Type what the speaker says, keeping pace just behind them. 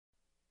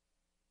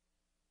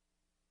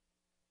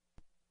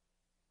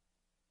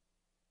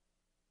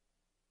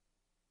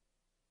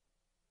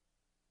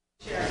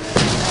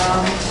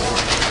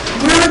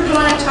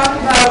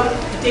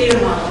data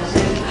models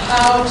and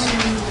how to,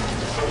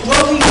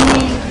 what we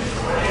need,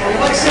 or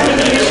what some of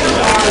the issues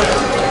are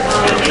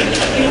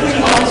if we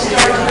want to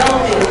start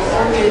developing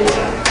open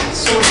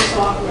source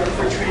software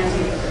for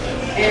transit.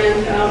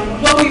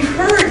 And what we've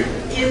heard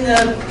in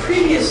the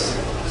previous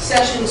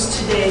sessions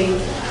today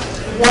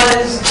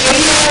was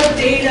data,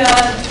 data,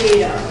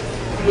 data.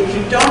 If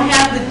you don't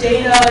have the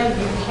data,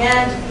 you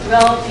can't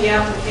develop the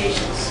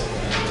applications.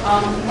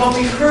 What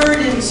we've heard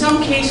in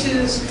some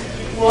cases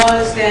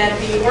was that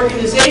the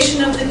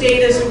organization of the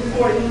data is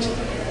important,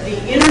 the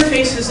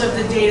interfaces of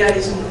the data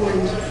is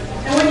important.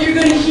 And what you're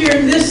going to hear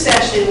in this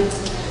session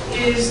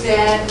is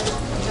that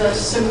the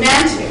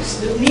semantics,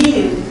 the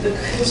meaning, the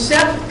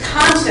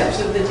concepts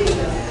of the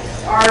data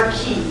are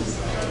key.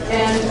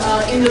 And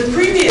in the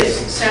previous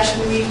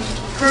session, we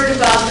heard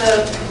about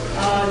the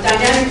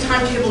dynamic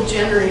timetable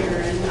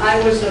generator, and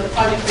I was a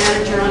project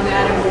manager on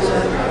that. It was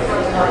a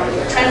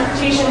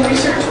transportation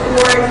research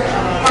board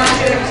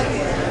project,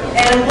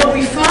 and what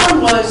we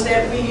found was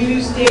that we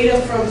used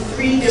data from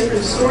 3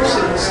 different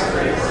sources,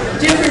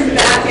 different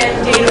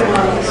back-end data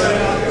models,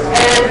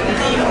 and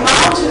the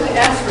amount of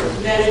effort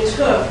that it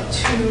took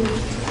to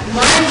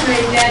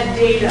migrate that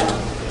data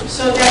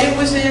so that it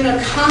was in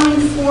a common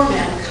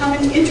format, common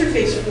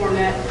interface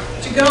format,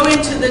 to go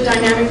into the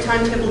dynamic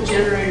timetable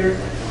generator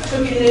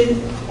took an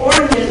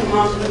inordinate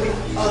amount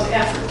of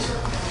effort,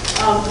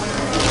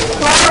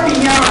 far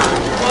beyond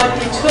what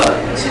it took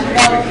to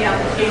develop the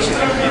application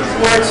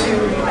or to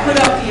put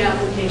up the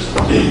application.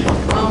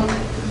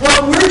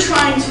 What we're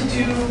trying to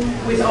do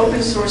with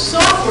open source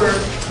software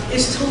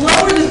is to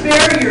lower the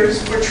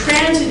barriers for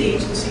transit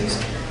agencies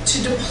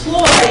to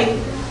deploy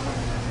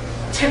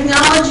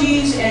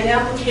technologies and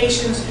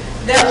applications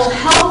that will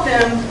help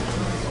them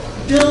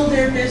build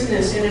their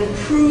business and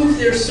improve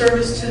their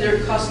service to their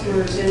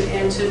customers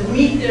and to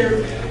meet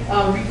their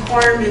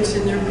requirements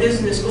and their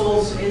business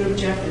goals and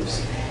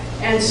objectives.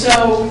 And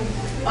so,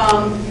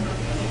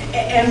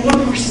 and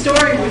one more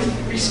story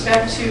with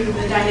respect to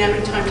the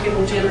dynamic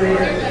timetable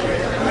generator.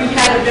 We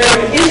had a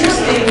very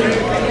interesting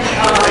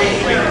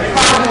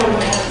problem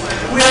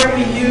where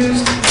we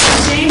used the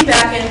same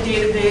back-end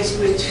database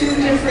with 2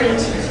 different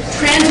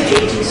transit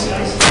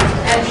agencies,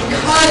 and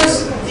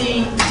because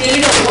the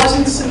data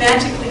wasn't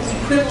semantically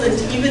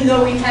equivalent, even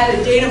though we had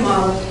a data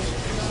model,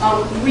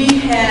 we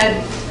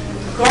had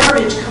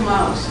garbage come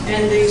out.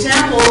 And the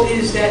example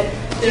is that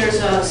there's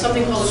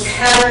something called a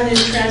pattern in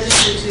transit,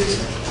 which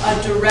is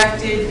a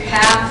directed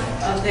path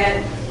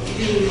that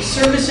the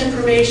service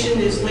information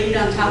is laid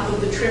on top of,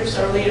 the trips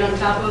are laid on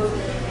top of.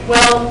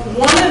 Well,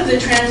 one of the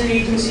transit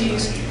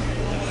agencies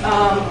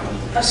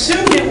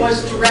assumed it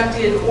was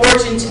directed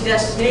origin to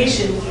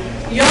destination.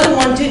 The other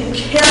one didn't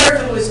care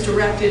if it was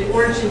directed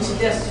origin to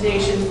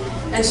destination.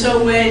 And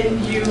so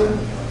when you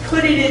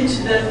put it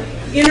into the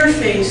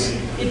interface,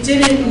 it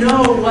didn't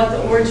know what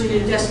the origin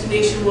and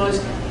destination was,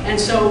 and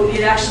so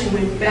it actually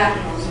went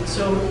backwards. And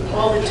so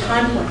all the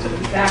time points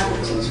went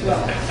backwards as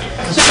well.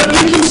 So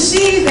you can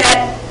see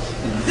that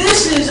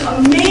this is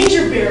a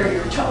major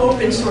barrier to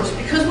open source,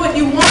 because what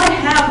you want to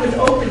have with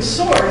open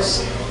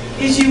source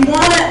is you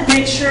want to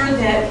make sure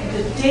that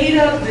the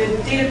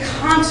data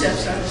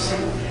concepts are the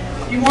same.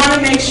 You want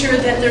to make sure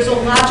that there's a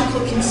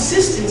logical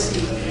consistency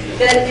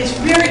that is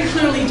very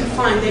clearly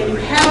defined, that you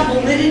have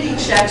validity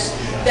checks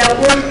that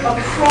work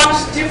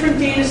across different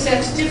data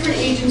sets, different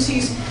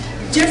agencies,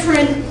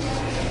 different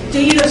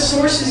data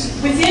sources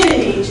within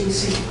an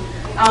agency.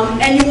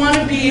 And you want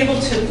to be able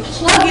to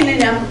plug in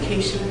an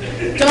application,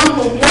 dump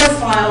a Word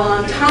file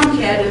on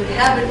Tomcat and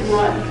have it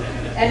run.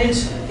 And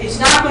it's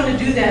not going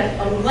to do that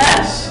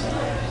unless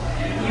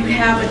you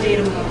have a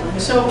data model.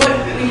 So what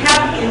we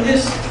have in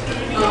this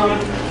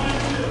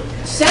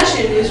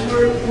session is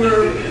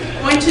we're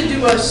going to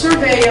do a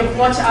survey of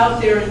what's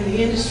out there in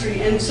the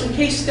industry and some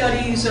case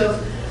studies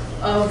of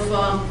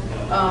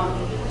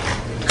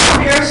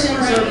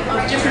comparisons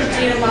of different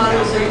data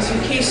models and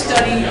some case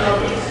study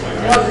of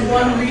what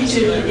one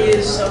region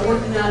is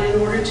working on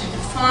in order to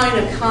define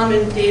a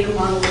common data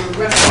model or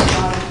reference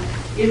model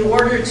in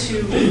order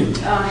to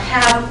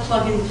have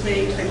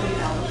plug-and-play type of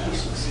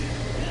applications.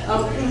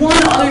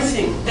 One other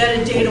thing that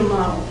a data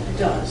model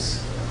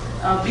does,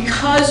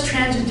 because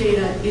transit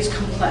data is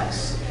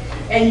complex,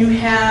 and you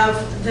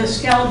have the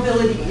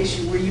scalability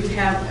issue where you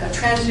have a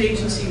transit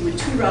agency with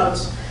 2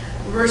 routes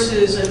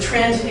versus a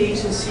transit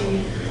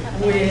agency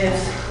with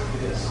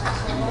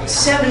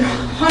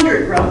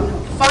 700 routes,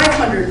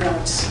 500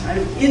 routes,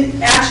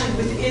 actually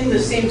within the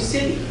same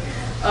city.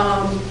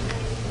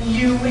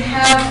 You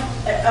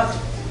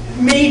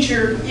have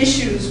major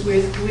issues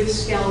with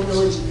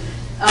scalability.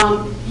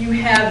 You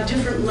have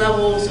different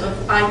levels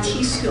of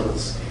IT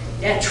skills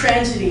at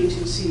transit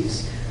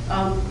agencies.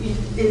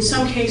 In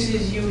some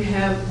cases, you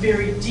have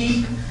very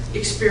deep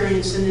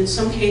experience, and in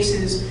some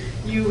cases,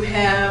 you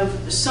have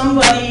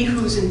somebody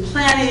who's in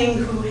planning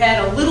who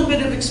had a little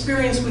bit of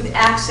experience with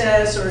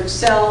Access or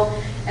Excel,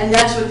 and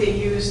that's what they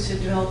use to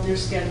develop their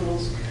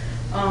schedules,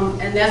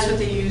 and that's what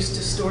they use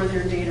to store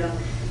their data.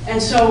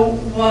 And so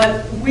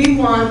what we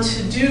want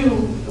to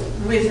do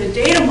with a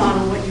data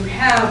model, what you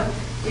have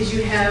is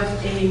you have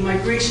a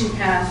migration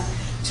path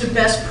to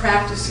best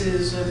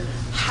practices of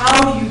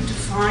how you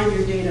define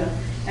your data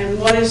and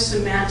what is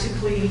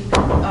semantically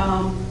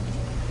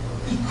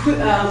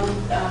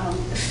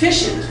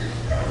efficient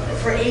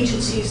for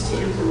agencies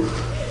to implement.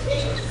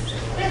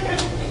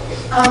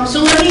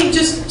 So let me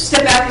just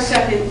step back a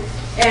second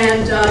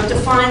and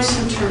define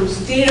some terms.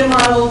 Data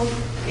model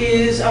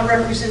is a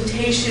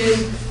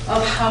representation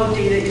of how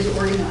data is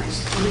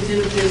organized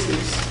within a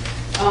business.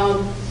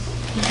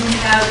 You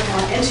have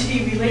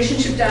entity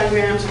relationship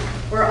diagrams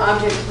or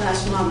object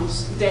class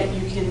models that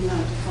you can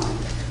define.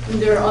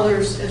 And there are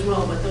others as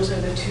well, but those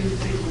are the two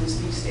big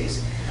ones these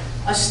days.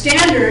 A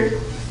standard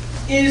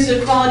is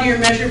a quality or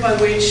measure by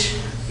which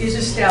is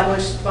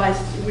established by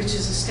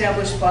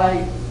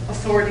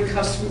authority,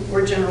 custom,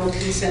 or general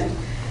consent.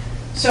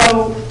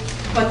 So,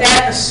 but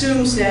that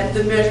assumes that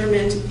the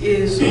measurement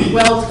is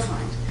well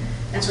defined.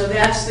 And so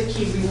that's the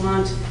key. We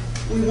want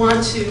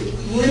to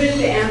limit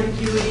the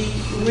ambiguity,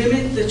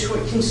 limit the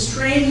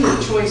constrain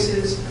the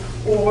choices,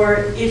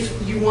 or if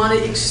you want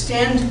to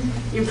extend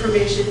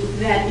information,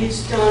 that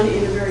it's done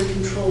in a very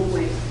controlled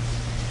way.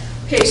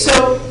 Okay,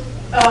 so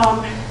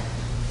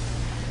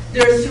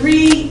there are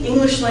three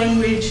English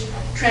language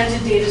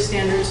transit data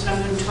standards that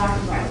I'm going to talk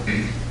about.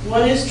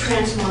 One is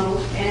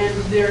transmodel, and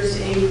there's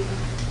a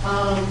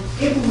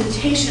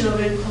implementation of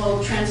it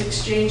called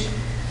TransExchange.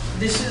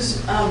 This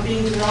is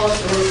being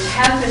developed, or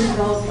has been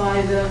developed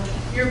by the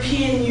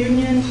European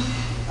Union.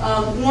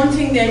 One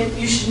thing that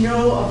you should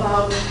know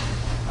about,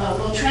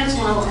 well,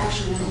 transmodel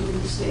actually, I made a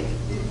mistake.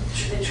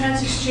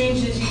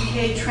 TransExchange is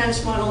UK,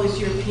 transmodel is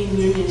European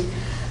Union.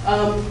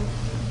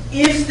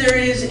 If there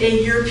is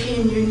a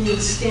European Union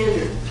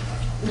standard,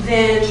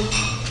 then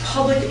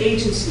public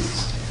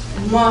agencies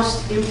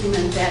must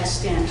implement that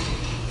standard.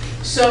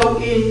 So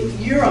in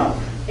Europe,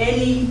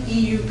 any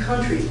EU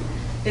country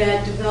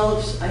that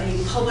develops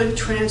a public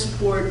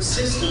transport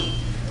system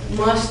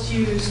must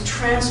use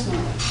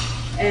transmodel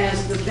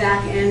as the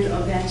back end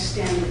of that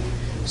standard.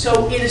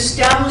 So it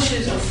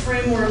establishes a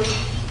framework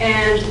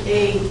and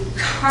a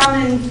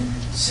common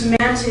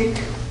semantic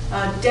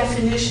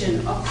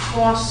definition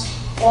across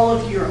all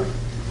of Europe,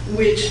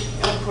 which,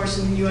 of course,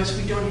 in the US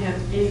we don't have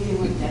anything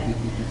like that.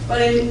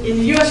 But in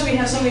the US we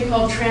have something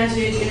called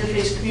Transit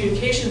Interface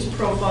Communications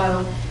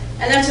Profile,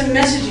 and that's a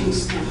messaging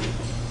standard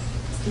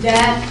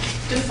that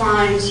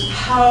defines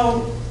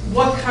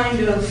what kind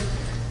of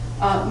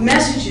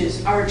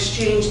messages are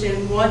exchanged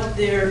and what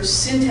their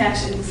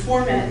syntax and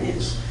format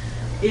is.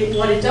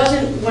 What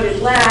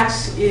it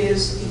lacks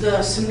is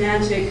the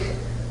semantic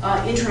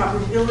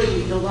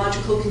interoperability, the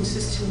logical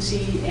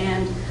consistency,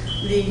 and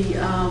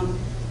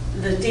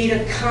the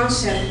data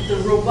concept, the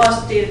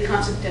robust data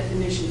concept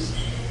definitions.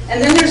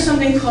 And then there's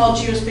something called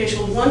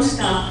geospatial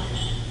one-stop.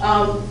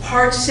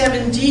 Part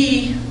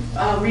 7D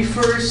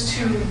refers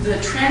to the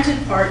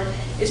transit part.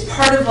 It's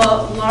part of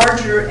a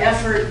larger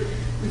effort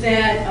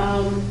that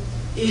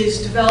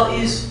is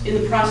in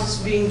the process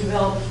of being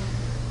developed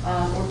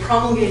or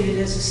promulgated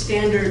as a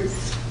standard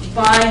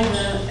by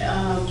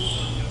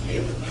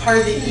part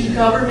of the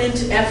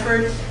e-government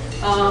effort,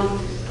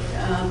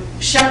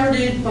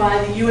 shepherded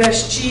by the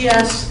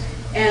USGS,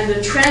 and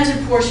the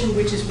transit portion,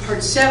 which is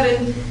part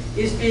 7,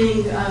 is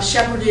being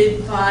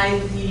shepherded by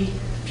the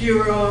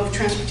Bureau of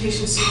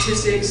Transportation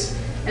Statistics,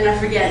 and I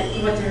forget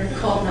what they're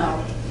called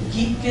now,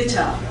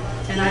 GITA,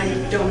 and I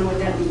don't know what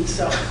that means,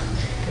 so.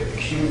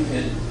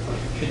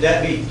 Should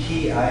that be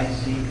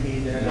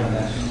TICP there?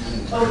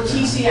 Oh,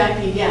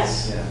 TCIP,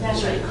 yes, Yeah.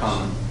 that's right.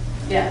 Common.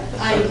 Yeah,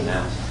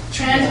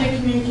 Transit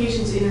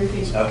Communications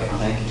Interface. Okay,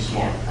 thank you.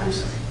 Yeah, I'm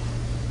sorry.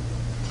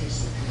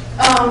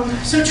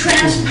 So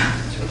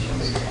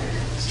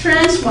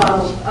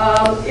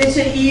transmodel, it's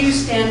an EU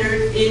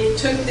standard. It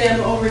took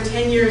them over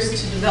 10 years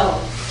to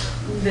develop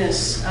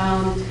this.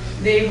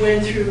 They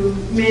went through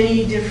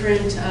many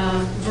different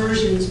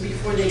versions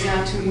before they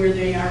got to where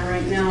they are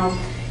right now.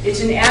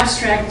 It's an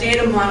abstract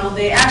data model.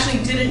 They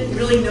actually didn't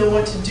really know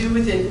what to do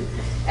with it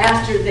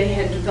after they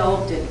had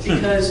developed it,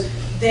 because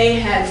they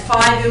had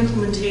 5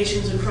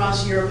 implementations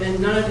across Europe and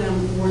none of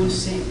them were the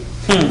same.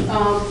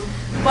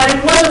 But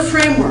it was a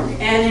framework,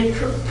 and it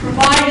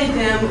provided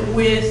them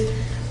with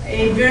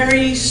a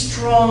very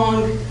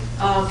strong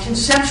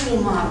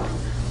conceptual model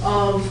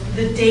of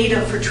the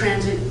data for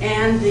transit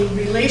and the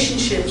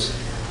relationships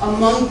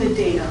among the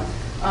data.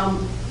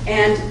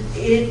 And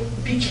it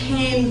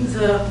became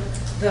the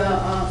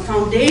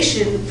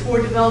foundation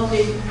for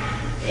developing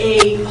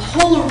a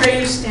whole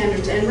array of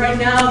standards. And right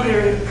now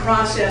they're in the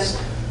process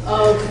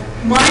of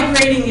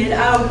migrating it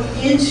out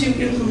into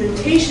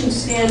implementation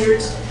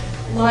standards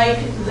like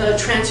the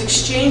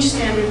TransExchange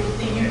standard that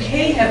the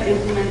UK have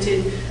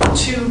implemented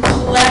to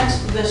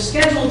collect the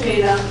schedule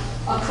data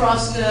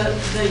across the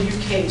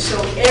UK. So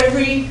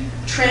every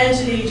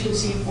transit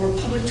agency or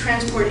public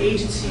transport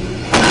agency in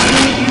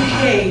the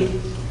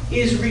UK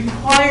is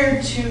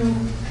required to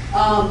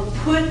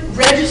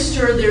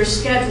register their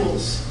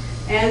schedules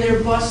and their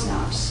bus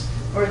stops,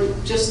 or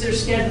just their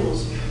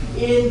schedules,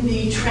 in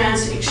the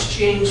trans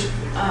exchange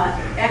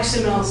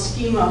XML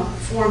schema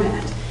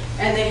format.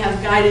 And they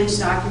have guidance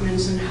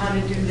documents on how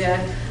to do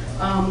that.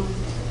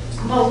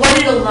 But what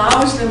it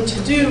allows them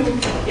to do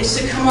is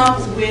to come up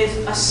with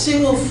a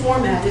single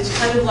format. It's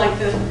kind of like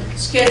the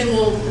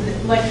schedule,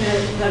 like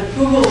the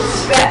Google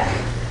spec,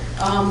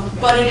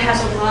 but it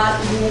has a lot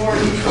more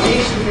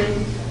information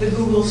than the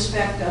Google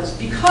spec does,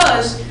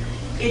 because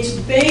it's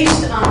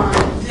based on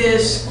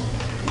this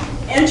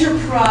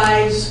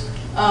enterprise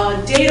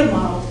data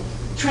model,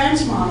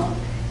 trans model,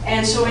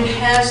 and so it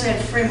has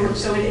that framework.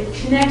 So it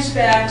connects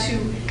back to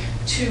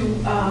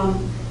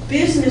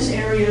business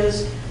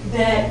areas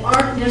that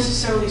aren't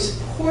necessarily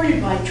supported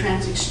by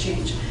Trans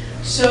Exchange.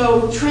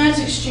 So Trans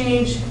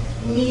Exchange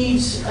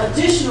needs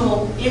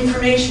additional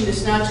information.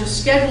 It's not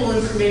just schedule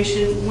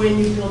information when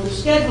you build a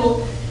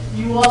schedule.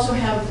 You also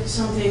have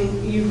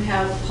something, you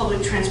have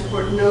public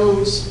transport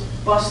nodes,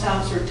 bus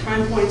stops or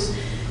time points.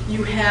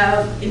 You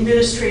have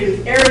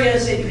administrative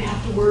areas that you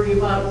have to worry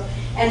about.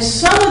 And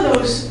some of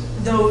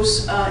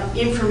those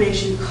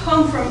information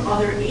come from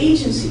other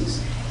agencies.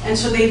 And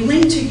so they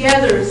link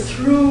together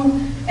through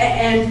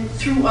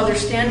other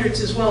standards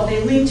as well.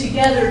 They link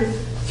together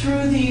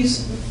through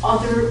these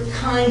other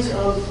kinds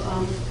of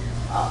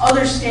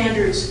other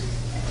standards,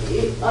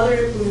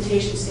 other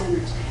implementation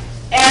standards.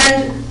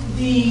 And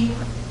the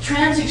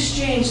Trans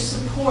Exchange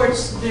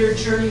supports their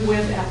Journey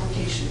Web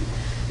application,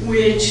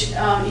 which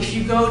if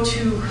you go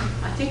to,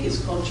 I think it's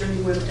called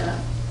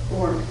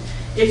journeyweb.org.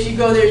 If you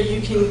go there,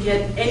 you can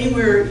get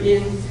anywhere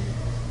in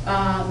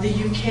the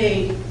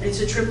UK.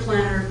 It's a trip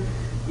planner,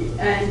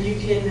 and you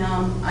can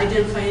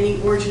identify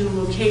any origin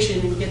and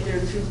location and get there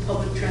through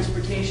public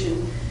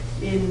transportation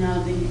in the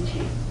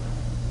UK.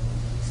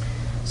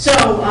 So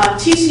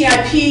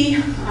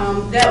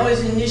TCIP, that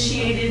was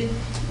initiated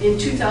in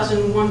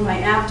 2001 by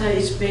APTA.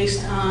 It's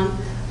based on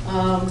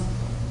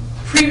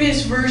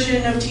previous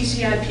version of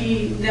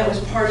TCIP that was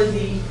part of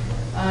the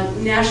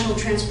National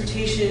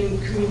Transportation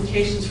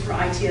Communications for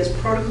ITS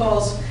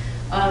Protocols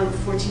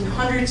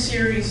 1400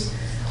 series.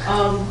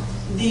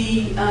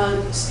 The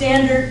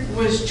standard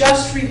was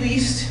just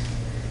released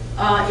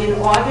in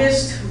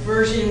August,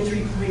 version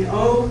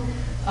 3.0.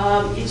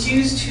 It's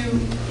used to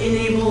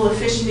enable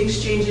efficient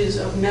exchanges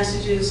of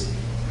messages,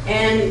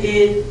 and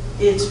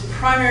its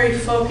primary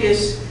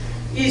focus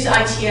is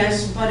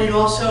ITS, but it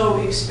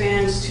also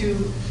expands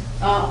to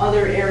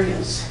other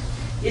areas.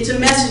 It's a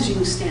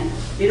messaging standard.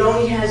 It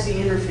only has the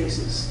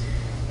interfaces.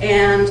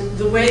 And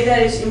the way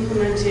that it's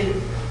implemented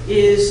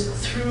is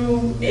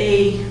through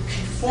a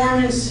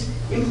conformance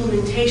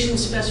implementation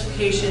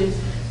specification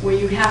where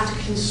you have to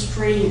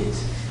constrain it.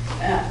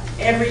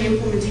 Every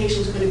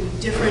implementation is going to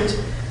be different,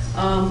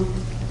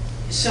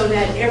 so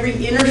that every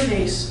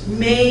interface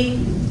may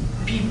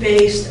be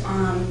based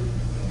on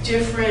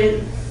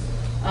different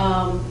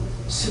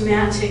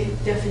semantic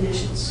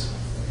definitions.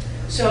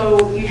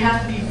 So you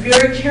have to be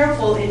very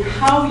careful in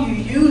how you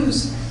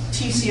use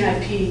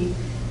TCIP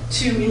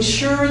to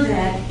ensure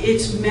that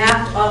it's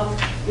mapped up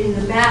in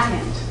the back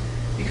end.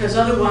 Because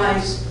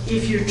otherwise,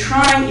 if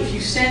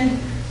you send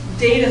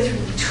data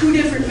through two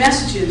different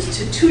messages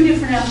to two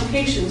different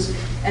applications,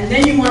 and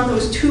then you want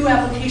those two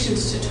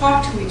applications to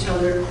talk to each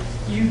other,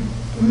 you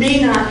may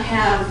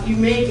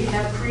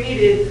have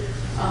created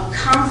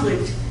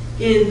conflict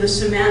in the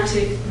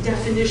semantic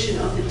definition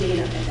of the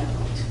data at that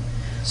point.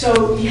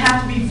 So you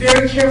have to be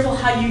very careful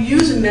how you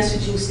use a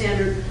messaging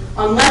standard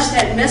unless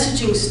that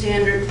messaging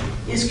standard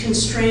is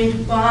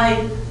constrained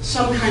by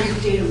some kind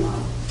of data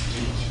model.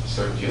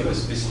 So do you have a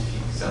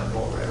specific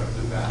example right off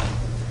the bat?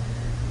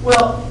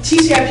 Well,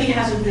 TCIP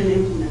hasn't been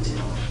implemented,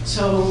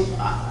 so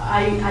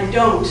I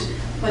don't.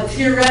 But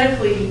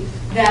theoretically,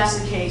 that's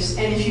the case.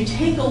 And if you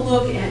take a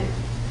look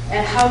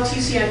at how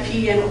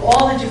TCIP and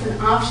all the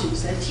different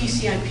options that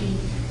TCIP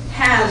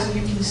has,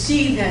 you can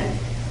see that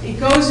it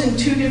goes in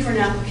two different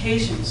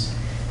applications.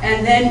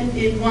 And then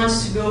it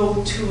wants to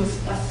go to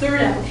a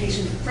third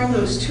application from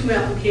those two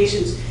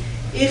applications.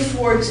 If,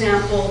 for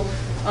example,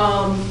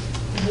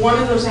 one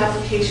of those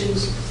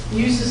applications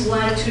uses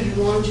latitude and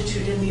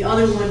longitude and the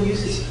other one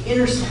uses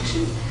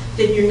intersection,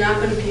 then you're not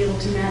going to be able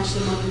to match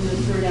them up in the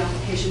third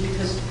application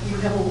because you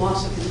have a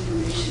loss of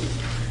information.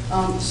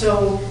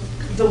 So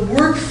the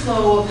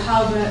workflow of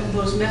how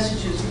those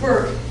messages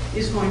work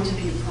is going to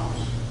be a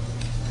problem.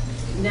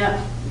 And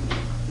that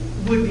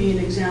would be an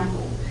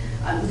example.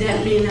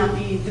 That may not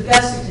be the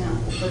best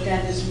example, but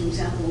that is an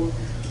example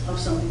of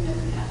something that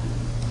could happen.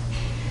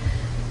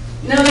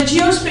 Now, the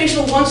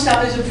geospatial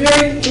one-stop is a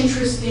very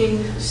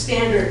interesting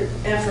standard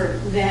effort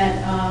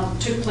that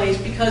took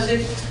place because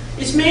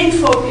its main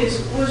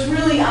focus was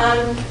really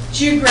on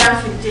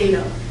geographic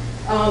data.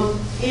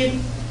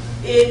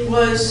 It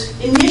was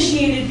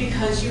initiated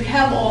because you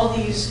have all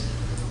these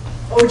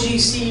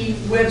OGC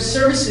web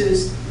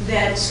services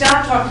that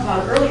Scott talked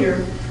about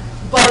earlier,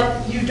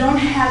 but you don't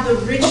have the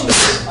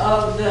richness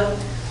of the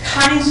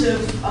kinds of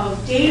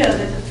data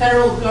that the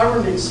federal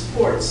government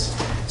supports.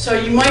 So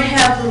you might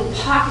have little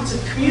pockets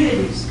of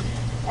communities,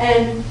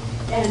 and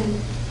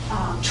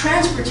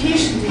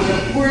transportation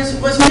data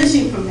was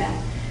missing from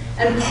that.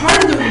 And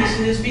part of the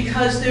reason is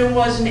because there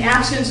was an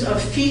absence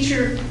of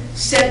feature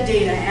set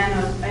data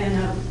and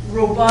a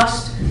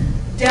robust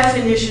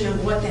definition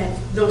of what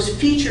those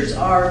features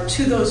are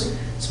to those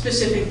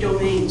specific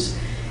domains.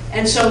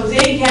 And so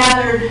they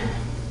gathered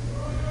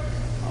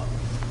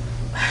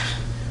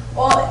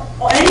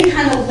any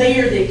kind of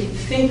layer they could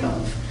think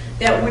of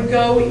that would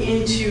go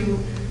into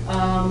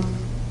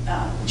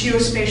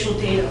geospatial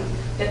data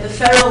that the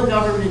federal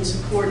government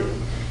supported.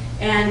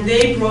 And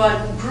they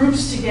brought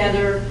groups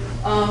together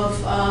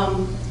of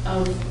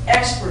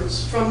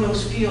experts from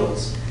those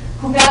fields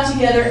who got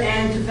together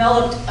and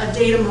developed a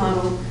data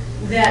model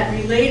that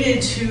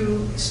related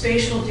to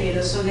spatial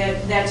data so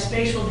that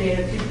spatial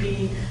data could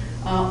be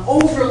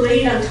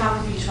overlaid on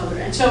top of each other.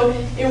 And so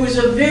it was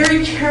a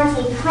very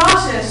careful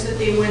process that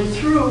they went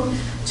through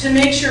to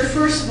make sure,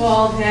 first of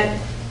all, that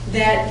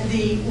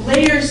the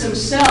layers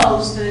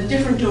themselves, the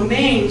different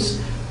domains,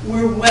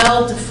 were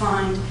well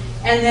defined,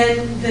 and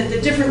then that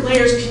the different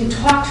layers can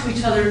talk to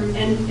each other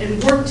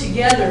and work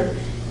together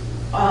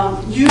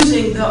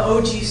using the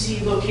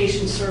OGC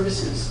location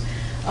services.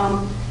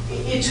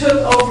 It took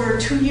over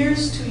 2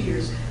 years.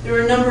 There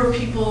were a number of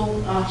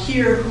people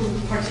here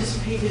who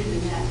participated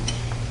in that.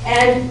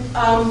 And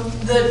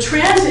the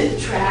transit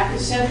track,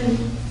 the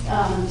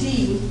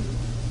 7D,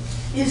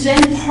 is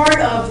then part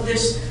of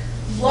this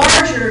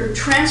larger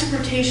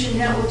transportation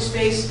network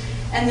space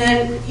and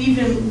then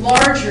even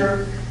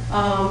larger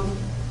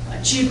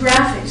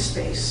geographic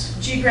space,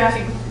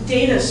 geographic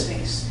data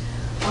space.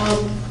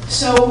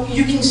 So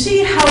you can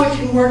see how it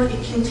can work.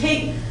 It can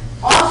take,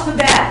 off the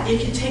bat,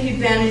 it can take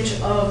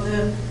advantage of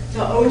the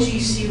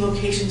OGC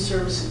location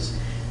services.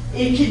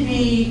 It could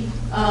be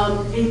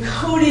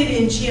encoded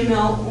in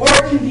GML, or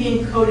it can be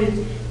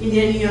encoded in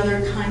any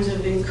other kinds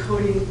of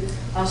encoding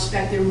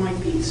spec there might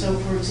be. So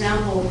for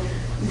example,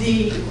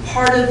 the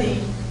part of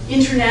the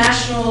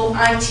international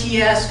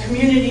ITS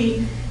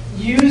community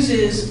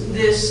uses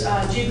this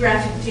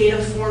geographic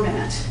data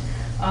format.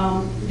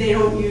 They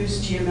don't use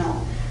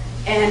GML.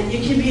 And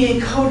it can be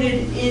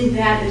encoded in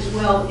that as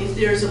well if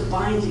there's a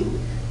binding,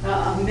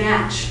 a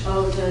match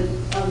of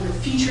the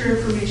feature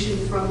information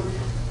from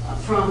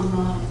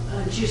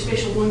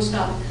Geospatial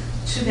One-Stop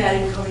to that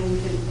encoding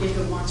if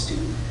it wants to.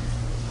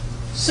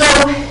 So,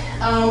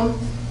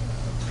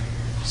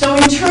 so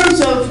in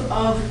terms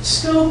of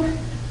scope,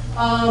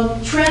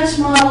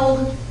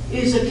 Transmodel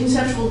is a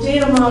conceptual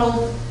data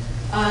model.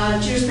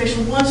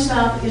 Geospatial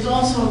One-Stop is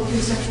also a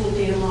conceptual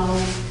data model.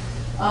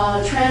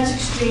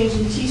 TransExchange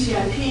and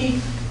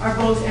TCIP are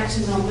both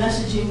XML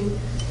messaging.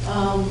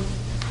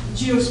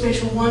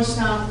 Geospatial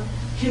One-Stop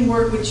can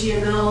work with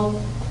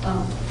GML.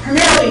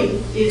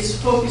 Primarily,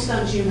 it's focused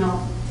on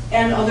GML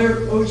and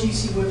other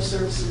OGC web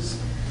services.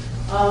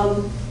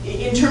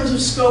 In terms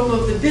of scope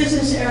of the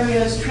business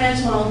areas,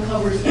 Transmodel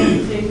covers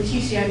everything,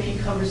 TCIP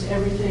covers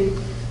everything,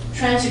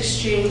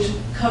 TransExchange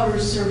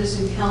covers service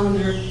and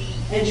calendar,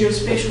 and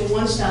Geospatial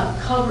One-Stop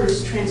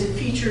covers transit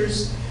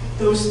features,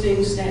 those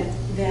things that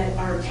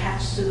are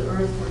attached to the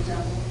Earth, for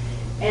example,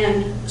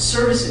 and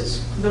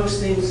services, those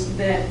things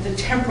that the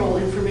temporal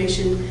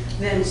information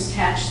then is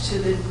attached to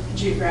the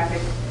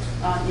geographic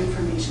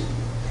information.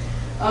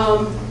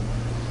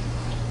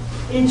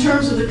 In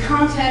terms of the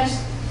context,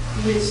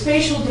 with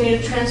spatial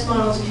data,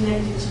 Transmodel is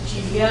connected to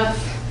GDF.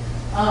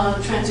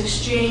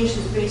 TransExchange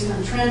is based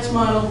on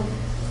Transmodel.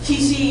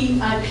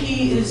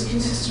 TCIP is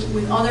consistent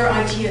with other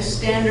ITS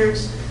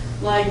standards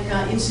like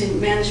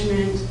incident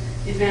management,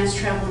 advanced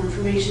travel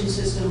information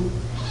system,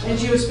 and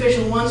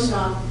Geospatial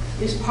One-Stop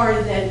is part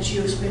of that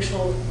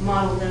geospatial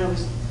model that I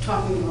was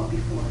talking about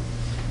before.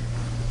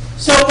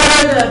 So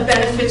what are the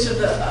benefits of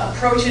the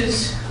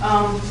approaches?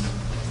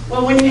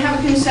 Well, when you have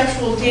a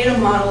conceptual data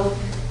model,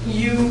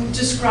 you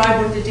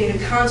describe what the data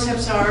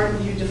concepts are,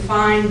 you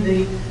define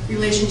the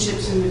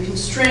relationships and the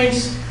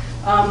constraints.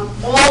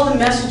 All the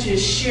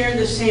messages share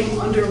the same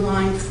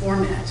underlying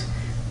format,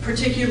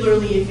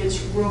 particularly if it's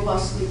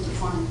robustly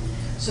defined.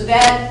 So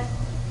that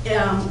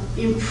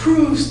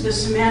improves the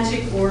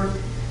semantic, or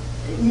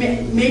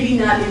maybe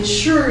not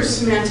ensures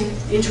semantic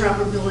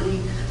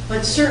interoperability,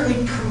 but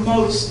certainly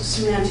promotes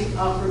semantic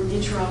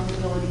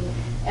interoperability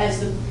as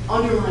the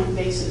underlying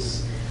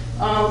basis.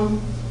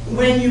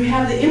 When you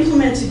have the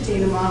implemented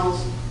data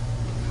models,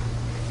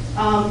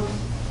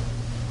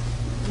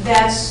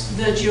 that's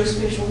the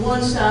Geospatial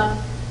One-Stop.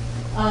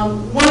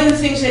 One of the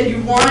things that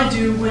you want to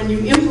do when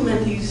you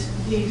implement these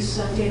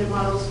data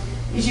models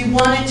is you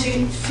want it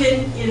to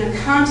fit in a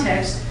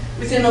context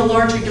within a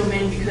larger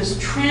domain, because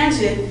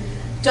transit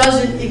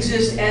doesn't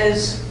exist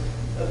as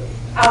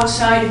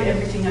outside of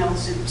everything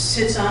else. It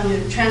sits on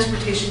the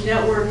transportation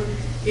network.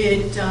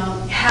 It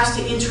has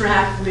to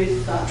interact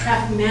with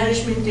traffic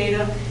management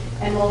data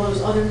and all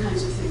those other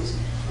kinds of things.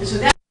 And so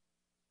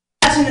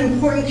that's an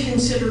important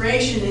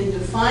consideration in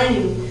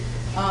defining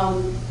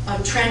a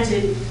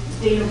transit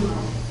data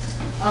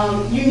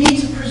model. You need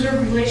to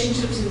preserve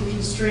relationships and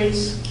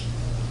constraints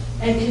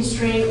and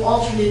constrain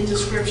alternate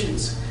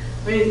descriptions.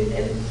 I mean,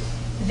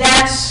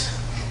 that's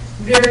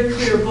very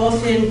clear,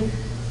 both in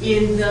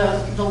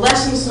the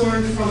lessons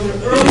learned from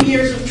the early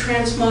years of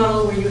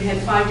Transmodel, where you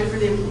had 5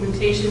 different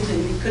implementations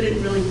and you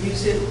couldn't really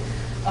use it,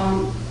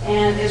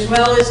 and as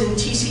well as in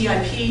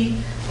TCIP,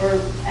 or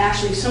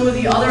actually some of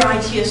the other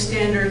ITS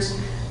standards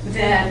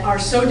that are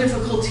so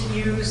difficult to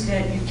use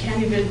that you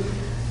can't even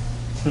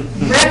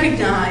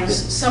recognize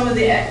some of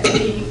the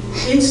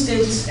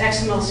instance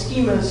XML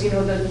schemas,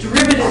 the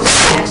derivatives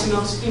of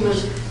XML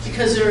schemas,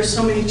 because there are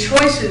so many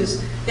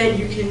choices that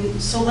you can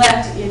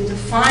select in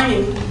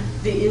defining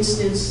the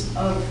instance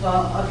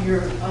of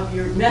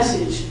your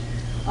message.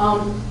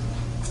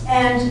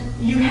 And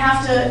you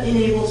have to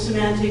enable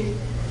semantic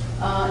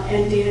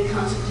and data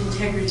concept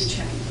integrity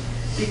checking,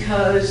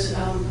 because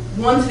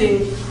one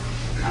thing,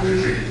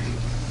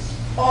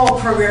 all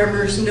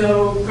programmers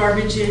know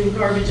garbage in,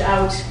 garbage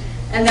out,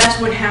 and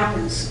that's what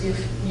happens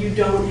if you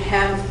don't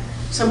have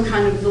some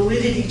kind of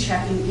validity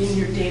checking in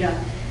your data.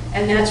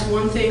 And that's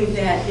one thing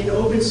that in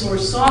open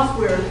source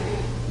software,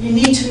 you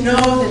need to know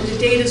that the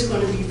data is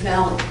going to be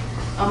valid.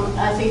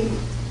 I think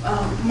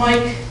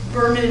Mike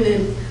Berman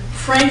and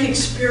Frank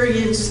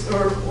experienced,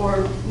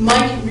 or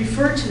Mike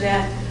referred to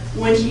that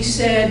when he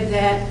said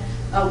that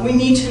we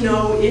need to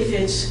know if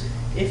it's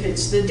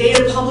the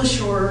data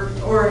publisher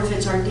or if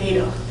it's our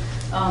data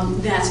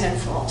that's at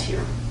fault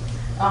here.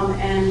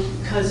 And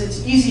because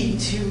it's easy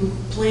to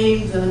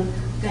blame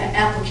that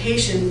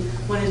application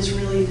when it's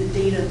really the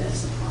data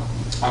that's the problem.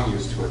 I'm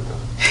used to it though.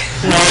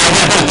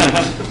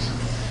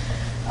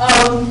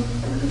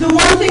 The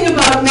one thing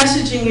about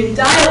messaging and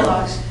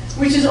dialogues,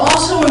 which is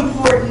also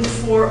important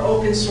for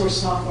open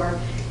source software,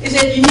 is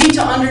that you need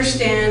to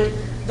understand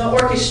the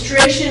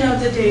orchestration of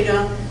the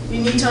data,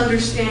 you need to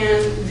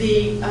understand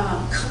the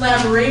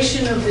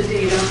collaboration of the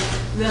data,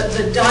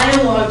 the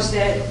dialogues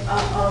that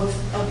of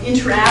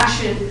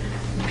interaction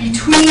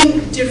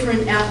between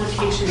different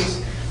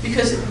applications,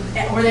 because,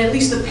 or at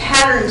least the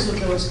patterns of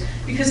those,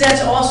 because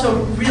that's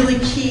also really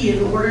key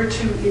in order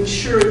to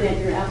ensure that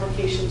your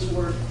applications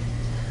work.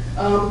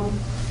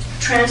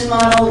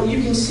 Transmodel,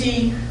 you can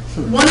see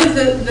one of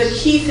the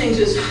key things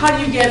is how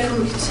do you get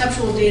from a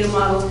conceptual data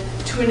model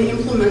to an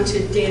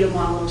implemented data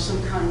model of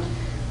some kind.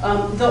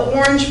 The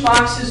orange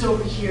boxes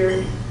over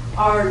here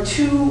are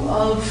 2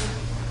 of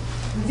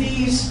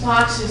these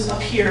boxes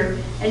up here,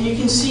 and you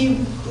can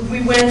see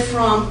we went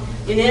from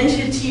an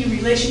entity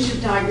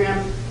relationship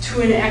diagram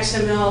to an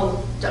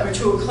XML, or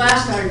to a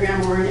class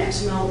diagram or an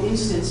XML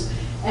instance,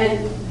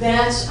 and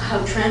that's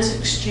how Transit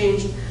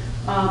Exchange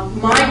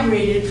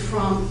migrated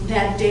from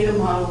that data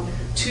model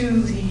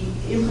to the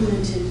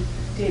implemented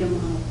data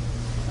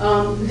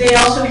model. They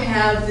also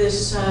have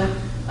this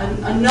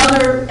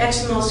another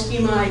XML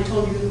schema I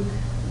told you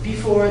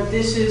before.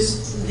 This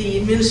is the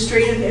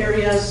administrative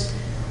areas,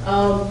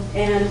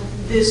 and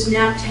this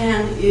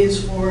NAP10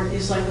 is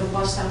like a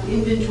bus stop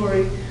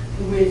inventory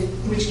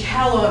which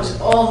catalogs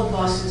all the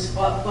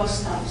bus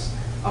stops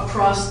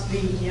across the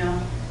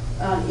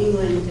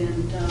England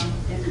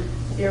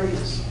and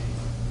areas.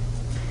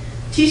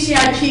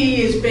 TCIP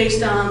is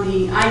based on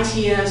the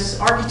ITS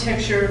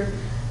architecture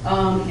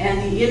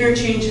and the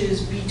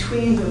interchanges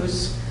between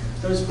those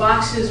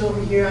boxes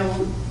over here. I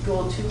won't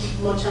go too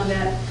much on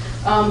that.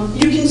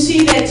 You can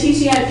see that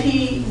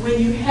TCIP, when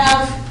you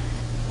have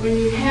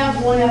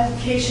one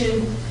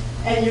application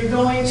and you're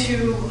going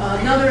to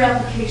another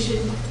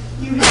application,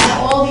 you have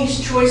all these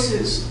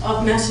choices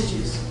of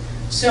messages.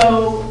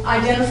 So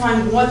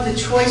identifying what the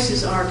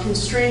choices are,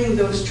 constraining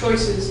those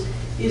choices,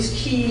 is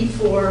key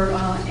for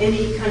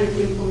any kind of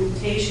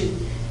implementation.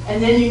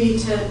 And then you need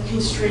to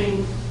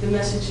constrain the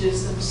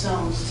messages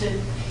themselves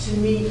to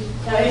meet.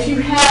 Now, if you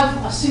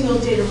have a single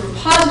data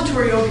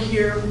repository over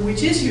here,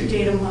 which is your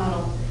data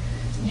model,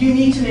 you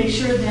need to make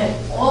sure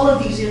that all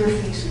of these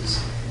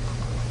interfaces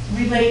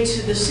relate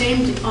to the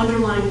same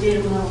underlying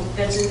data model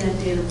that's in that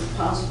data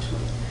repository.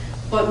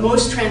 But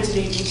most transit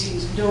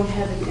agencies don't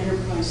have an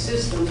enterprise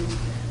system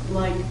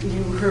like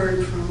you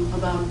heard from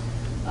about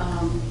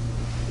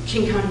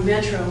King County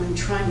Metro and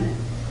TriMet.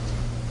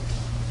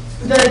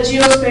 The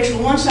geospatial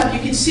one-stop,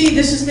 you can see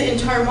this is the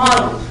entire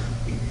model.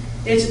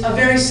 It's a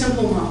very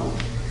simple model,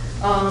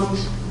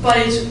 but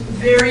it's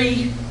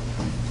very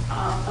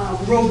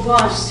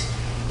robust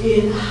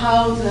in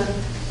how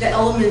the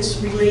elements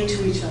relate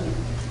to each other.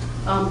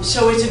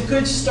 So it's a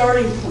good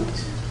starting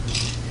point.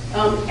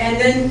 And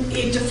then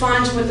it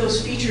defines what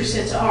those feature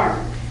sets are.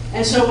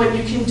 And so what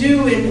you can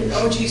do in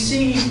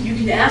OGC, you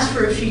can ask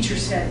for a feature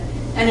set,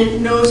 and it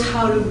knows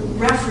how to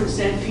reference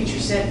that feature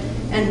set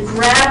and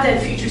grab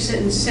that feature set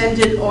and send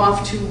it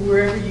off to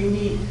wherever you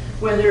need,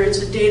 whether it's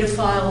a data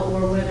file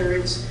or whether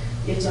it's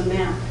a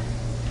map.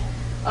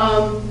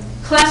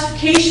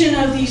 Classification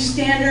of these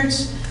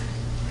standards.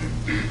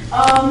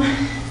 I'm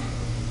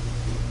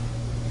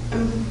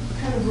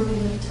kind of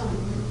running out of time.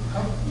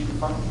 Oh, you can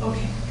find it.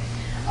 Okay.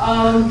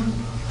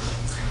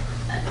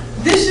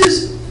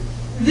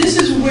 This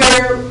is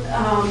where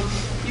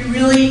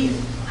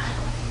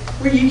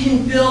you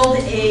can build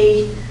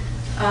a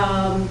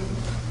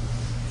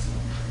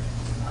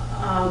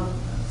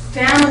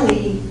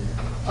family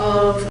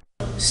of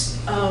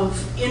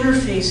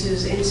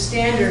interfaces and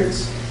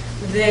standards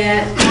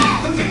that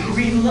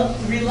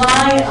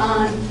rely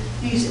on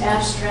these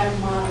abstract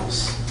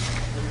models.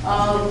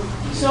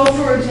 So,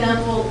 for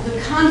example,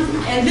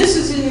 and this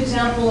is an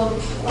example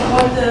of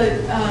what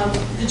the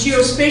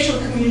geospatial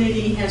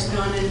community has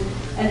done,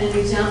 and an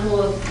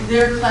example of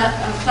their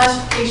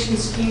classification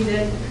scheme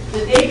that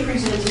they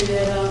presented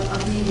at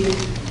a meeting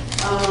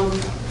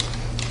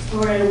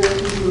or at a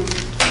working group,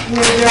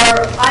 where there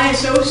are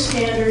ISO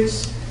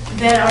standards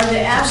that are the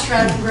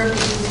abstract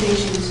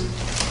representations,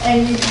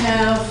 and you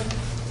have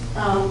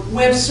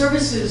web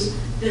services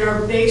that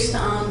are based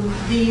on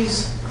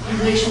these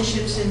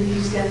relationships and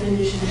these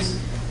definitions.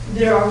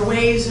 There are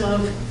ways of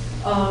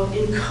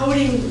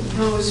encoding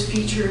those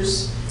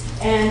features,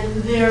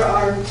 and there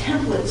are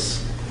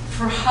templates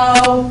for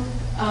how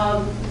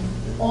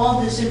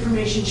all this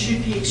information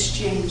should be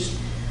exchanged.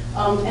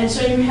 And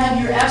so you have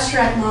your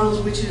abstract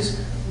models, which is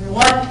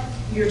what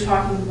you're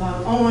talking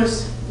about,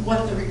 almost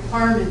what the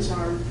requirements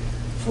are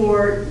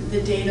for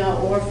the data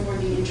or for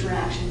the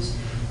interactions.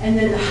 And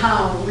then the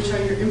how, which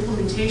are your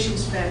implementation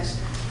specs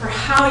for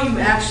how you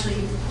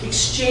actually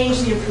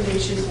exchange the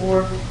information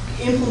or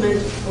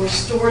implement or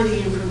store the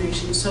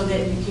information so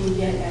that you can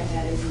get at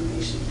that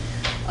information.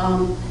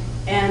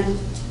 And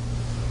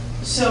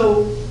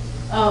so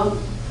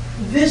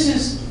this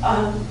is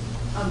a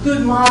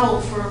good model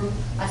for,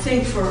 I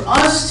think, for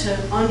us to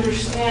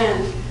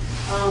understand,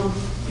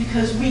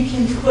 because we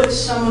can put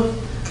some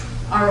of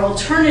our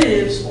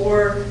alternatives,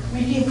 or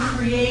we can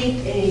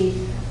create a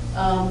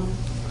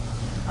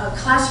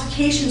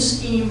classification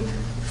scheme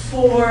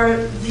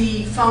for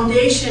the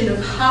foundation of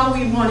how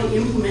we want to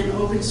implement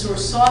open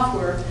source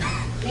software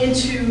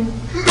into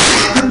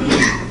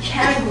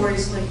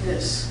categories like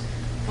this.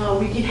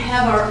 We can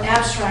have our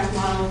abstract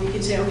model. We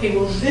can say, okay,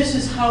 well, this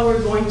is how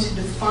we're going to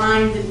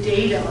define the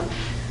data,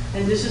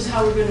 and this is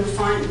how we're going to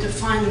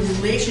define the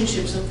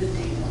relationships of the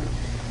data.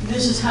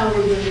 This is how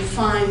we're going to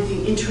define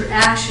the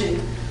interaction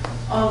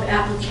of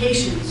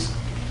applications.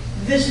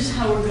 This is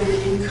how we're going to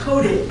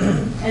encode it,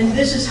 and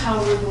this is how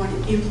we're going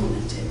to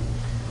implement it.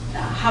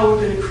 How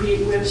we're going to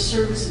create web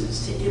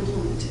services to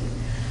implement it.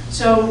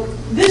 So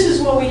this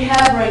is what we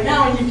have right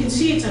now, and you can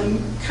see it's a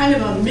kind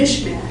of a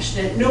mishmash,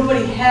 that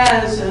nobody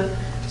has a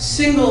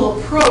single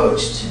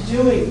approach to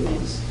doing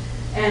things.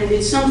 And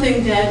it's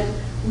something that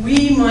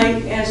we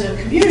might, as a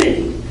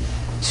community,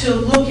 to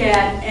look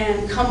at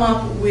and come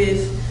up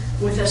with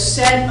a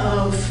set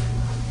of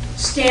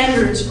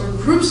standards or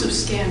groups of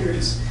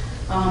standards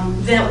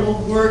that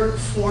will work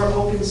for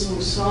open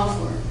source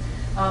software.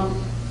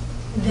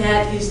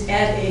 That is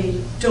at a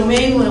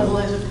domain level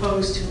as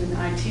opposed to an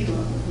IT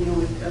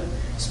level,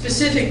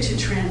 specific to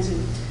transit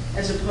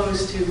as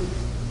opposed to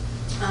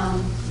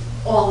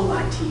all of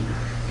IT.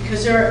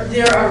 Because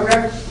there are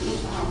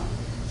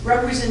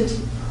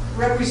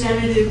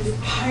representative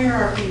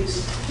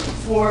hierarchies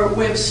for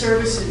web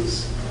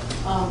services,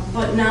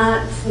 but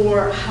not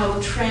for how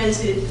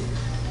transit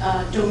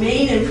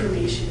domain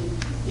information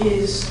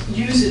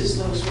uses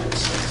those web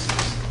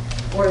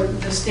services, or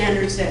the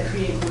standards that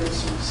create web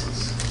services.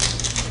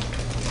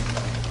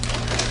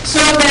 So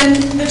then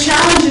the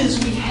challenges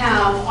we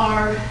have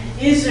are,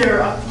 is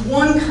there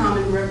one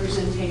common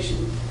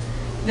representation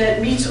that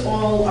meets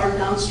all our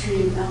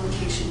downstream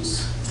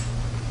applications?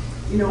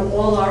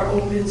 All our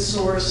open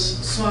source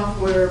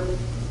software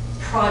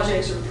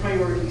projects or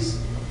priorities.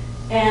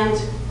 And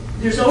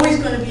there's always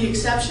going to be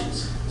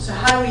exceptions. So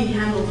how do we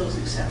handle those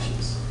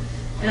exceptions?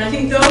 And I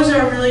think those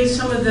are really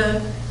some of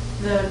the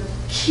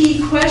key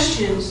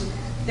questions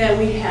that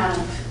we have.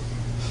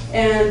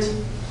 And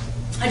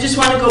I just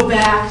want to go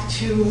back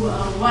to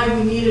why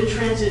we need a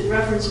transit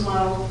reference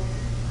model,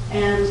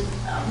 and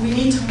we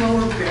need to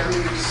lower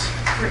barriers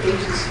for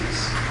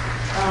agencies.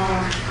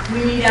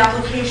 We need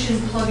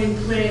application plug and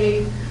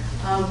play.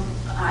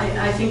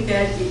 I think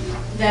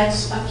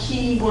that's a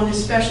key one,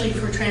 especially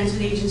for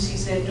transit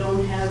agencies that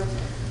don't have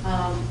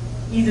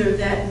either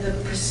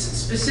the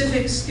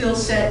specific skill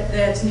set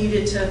that's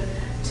needed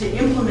to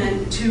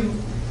implement, to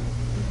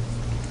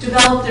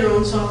develop their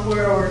own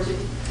software, or to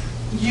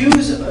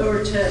use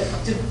or to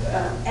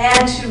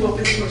add to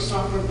open source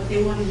software, but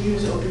they want to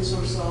use open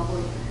source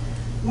software.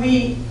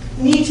 We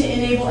need to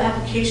enable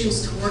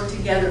applications to work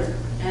together,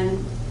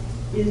 and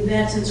in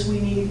that sense we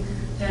need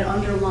that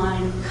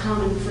underlying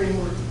common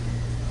framework.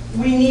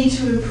 We need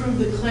to improve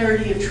the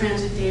clarity of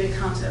transit data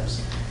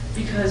concepts,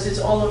 because it's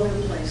all over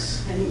the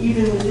place. And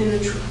even within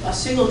a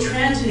single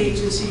transit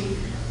agency,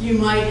 you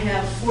might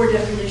have 4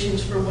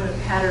 definitions for what a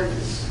pattern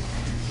is.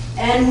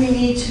 And we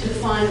need to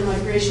define a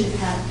migration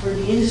path for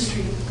the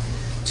industry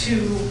to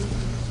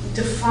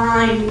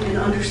define and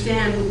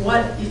understand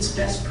what its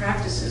best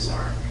practices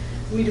are.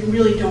 We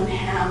really don't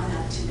have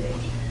that today.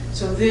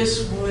 So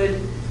this would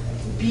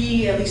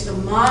be at least a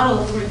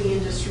model for the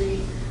industry,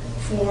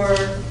 for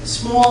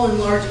small and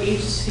large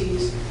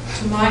agencies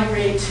to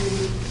migrate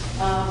to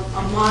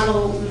a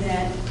model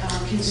that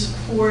can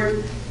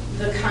support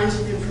the kinds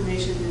of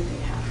information that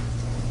they have.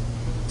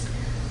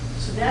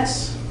 So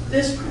that's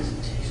this presentation.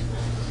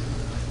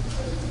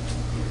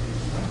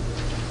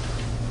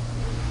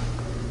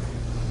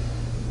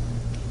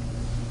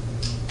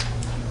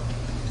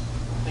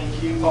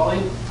 to you, Polly.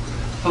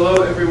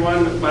 Hello,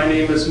 everyone. My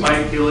name is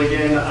Mike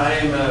Gilligan. I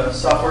am a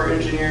software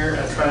engineer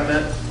at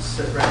TriMet,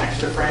 sit right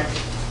next to Frank,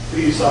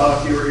 who you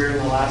saw if you were here in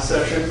the last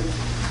session.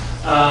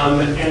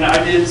 And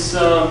I did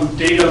some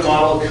data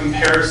model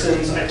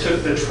comparisons. I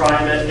took the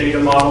TriMet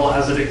data model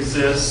as it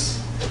exists,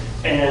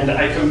 and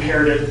I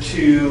compared it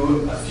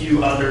to a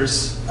few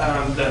others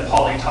that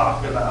Polly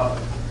talked about.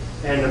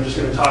 And I'm just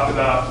going to talk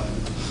about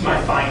my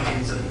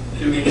findings in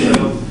doing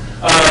so.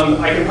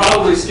 I can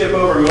probably skip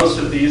over most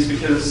of these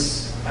because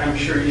I'm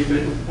sure you've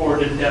been bored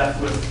to death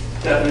with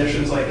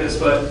definitions like this,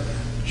 but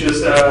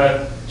just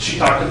she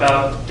talked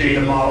about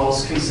data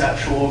models,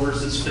 conceptual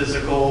versus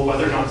physical,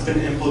 whether or not it's been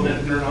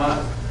implemented or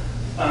not.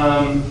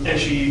 And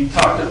she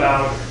talked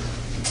about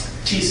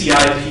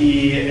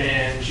TCP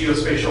and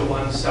geospatial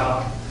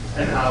one-stop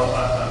and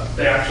how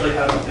they actually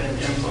haven't been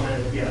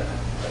implemented yet.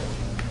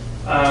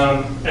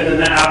 And then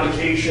the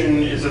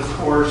application is, of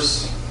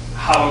course,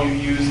 how you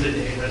use the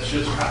data. It's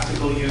just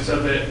practical use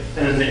of it.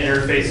 And then the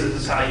interfaces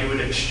is how you would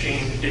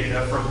exchange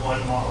data from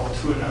one model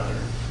to another.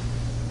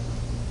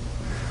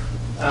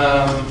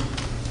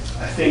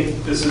 I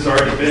think this has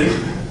already been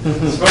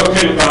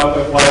spoken about,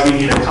 but why we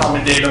need a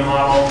common data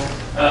model.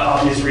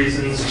 Obvious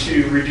reasons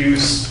to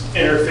reduce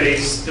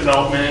interface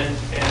development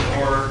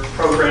and or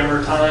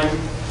programmer time.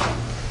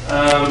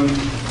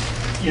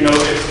 You know,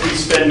 if we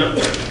spend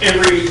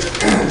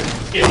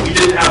if we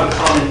didn't have a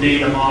common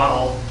data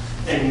model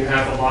and you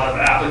have a lot of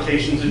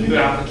applications, a new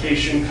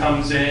application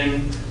comes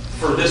in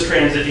for this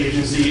transit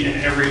agency and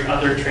every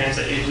other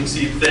transit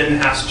agency then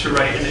has to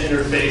write an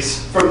interface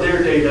from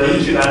their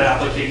data to that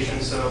application,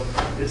 so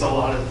it's a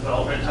lot of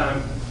development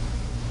time.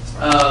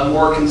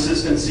 More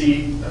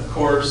consistency, of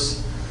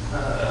course,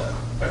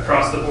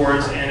 across the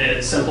boards, and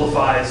it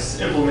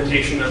simplifies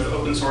implementation of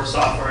open source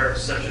software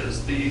such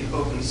as the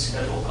Open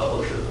Schedule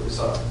Publisher that we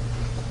saw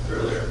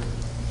earlier.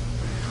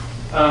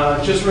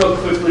 Just real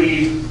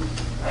quickly,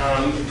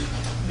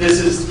 this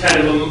is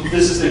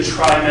the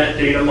TriMet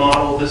data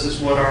model. This is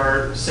what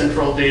our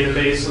central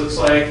database looks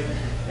like.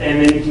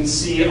 And then you can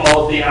see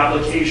all of the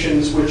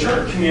applications which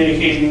are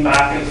communicating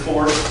back and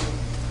forth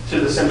to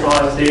the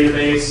centralized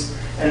database.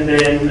 And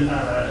then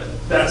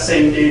that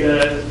same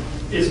data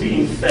is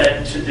being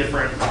fed to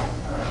different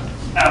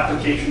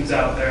applications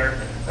out there.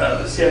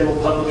 The schedule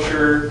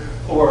publisher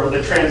or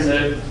the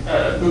transit,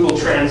 Google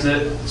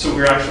Transit. So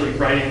we're actually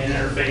writing an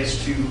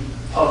interface to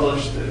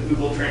publish the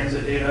Google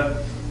Transit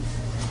data.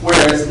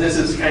 Whereas this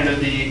is kind of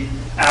the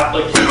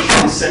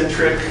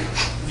application-centric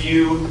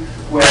view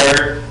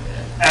where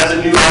as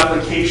a new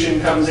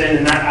application comes in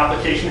and that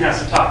application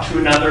has to talk to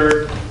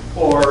another,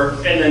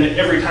 and then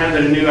every time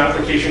that a new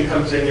application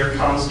comes in, you're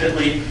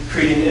constantly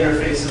creating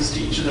interfaces to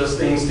each of those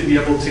things to be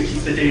able to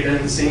keep the data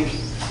in sync.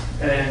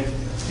 And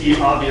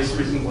the obvious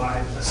reason why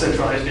a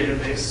centralized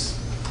database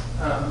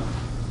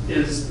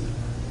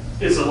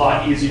is a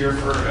lot easier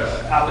for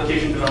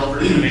application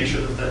developers to make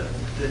sure that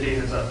the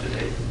data is up to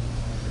date.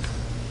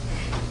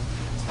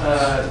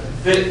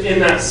 In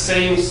that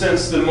same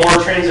sense, the more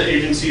transit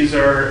agencies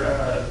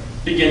are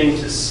beginning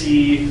to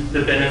see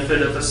the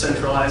benefit of a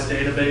centralized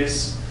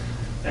database.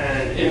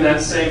 And in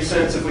that same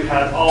sense, if we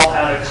all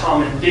had a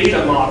common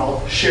data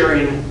model,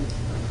 sharing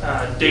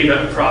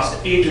data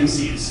across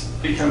agencies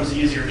becomes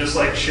easier, just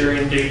like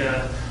sharing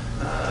data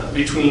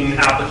between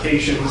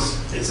applications.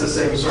 It's the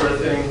same sort of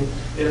thing.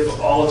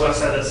 If all of us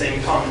had that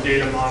same common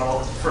data model,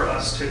 for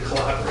us to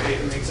collaborate,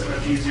 it makes it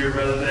much easier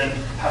rather than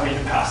having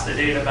to pass the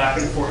data back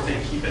and forth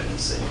and keep it in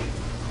sync.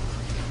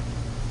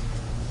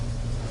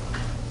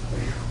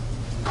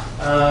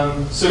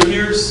 So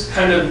here's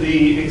kind of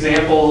the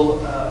example,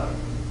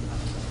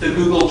 the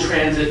Google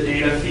Transit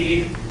data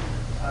feed.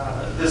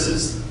 This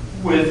is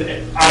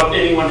without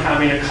anyone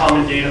having a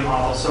common data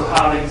model. So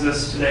how it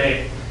exists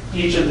today,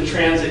 each of the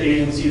transit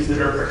agencies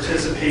that are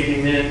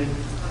participating in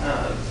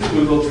the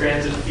Google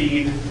Transit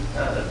feed,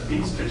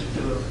 these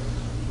particular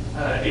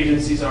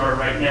agencies are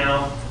right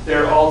now,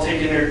 they're all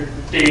taking their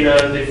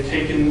data, they've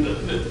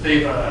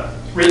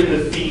written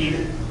the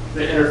feed,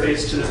 the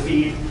interface to the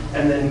feed,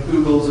 and then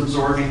Google's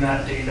absorbing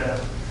that data,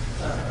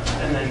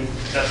 and then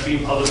that's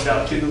being published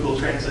out to Google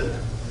Transit.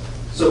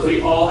 So if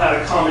we all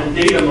had a common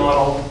data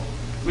model,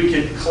 we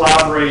could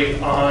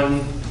collaborate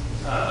on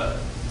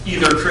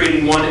either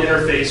creating one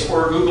interface,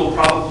 or Google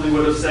probably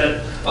would have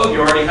said, oh, you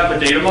already have a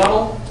data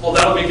model? Well,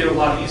 that'll make it a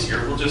lot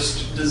easier. We'll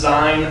just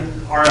design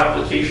our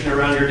application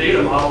around your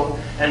data model,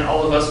 and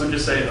all of us would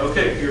just say,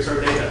 okay, here's our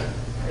data.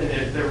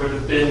 And there would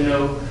have been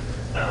no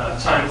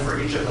time for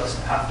each of us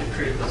to have to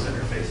create those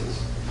interfaces.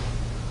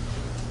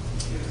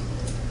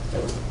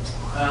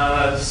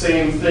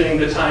 Same thing,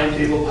 the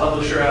timetable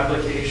publisher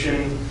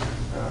application.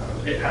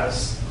 It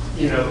has,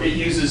 it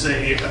uses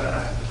a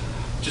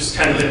just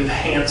kind of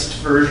enhanced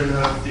version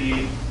of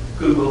the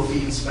Google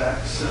feed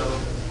spec. So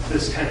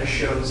this kind of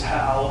shows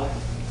how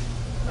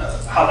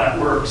that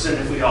works. And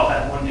if we all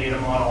had one data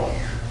model,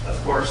 of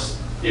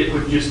course, it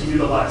would just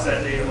utilize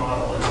that data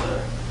model, and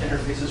the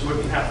interfaces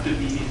wouldn't have to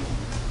be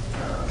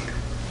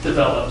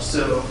developed.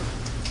 So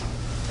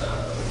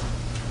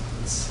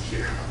let's see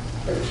here.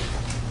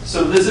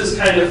 So this is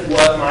kind of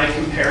what my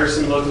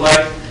comparison looked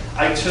like.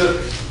 I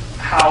took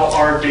how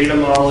our data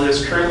model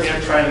is currently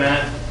at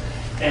TriMet,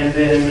 and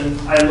then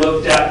I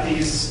looked at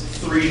these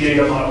 3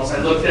 data models.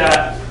 I looked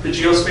at the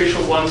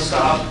geospatial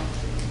one-stop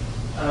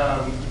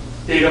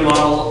data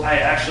model. I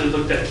actually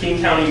looked at King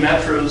County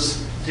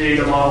Metro's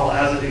data model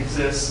as it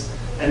exists,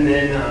 and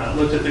then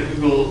looked at the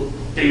Google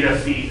data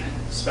feed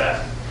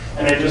spec.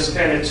 And I just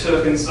kind of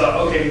took and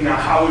saw, okay, now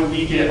how would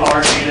we get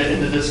our data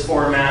into this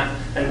format,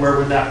 and where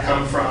would that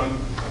come from,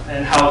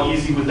 and how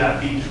easy would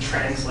that be to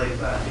translate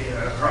that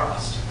data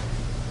across?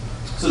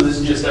 So this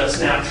is just a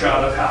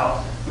snapshot of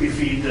how we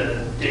feed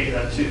the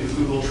data to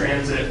Google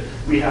Transit.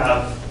 We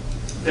have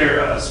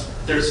their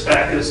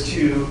spec is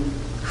to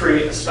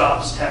create a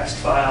stops text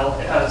file.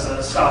 It has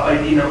a stop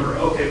ID number.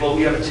 Okay, well,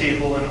 we have a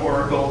table in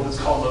Oracle that's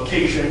called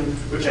location,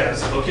 which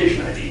has a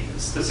location ID.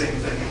 It's the same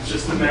thing. It's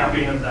just the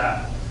mapping of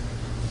that.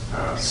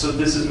 So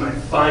this is my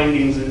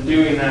findings in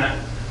doing that.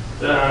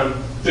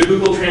 The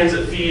Google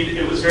Transit feed,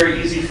 it was very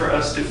easy for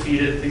us to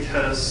feed it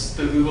because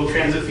the Google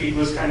Transit feed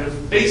was kind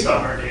of based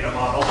on our data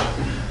model.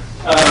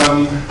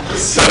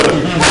 So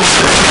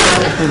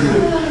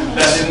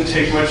that didn't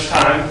take much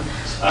time.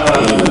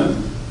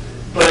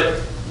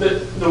 But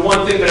the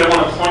one thing that I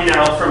want to point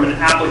out from an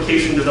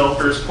application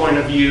developer's point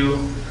of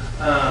view,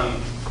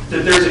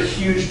 that there's a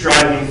huge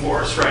driving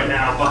force right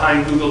now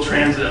behind Google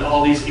Transit.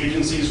 All these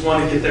agencies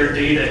want to get their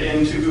data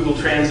into Google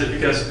Transit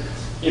because,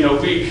 you know,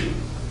 we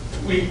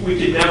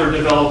could never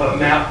develop a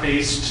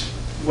map-based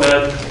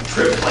web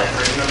trip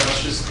planner. You know,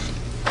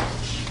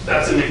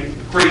 that's a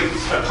great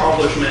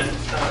accomplishment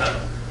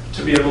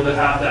to be able to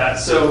have that.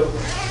 So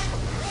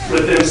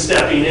with them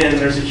stepping in,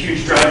 there's a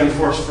huge driving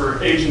force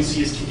for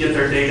agencies to get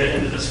their data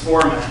into this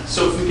format.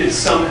 So if we could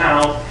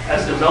somehow,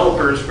 as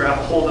developers, grab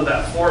a hold of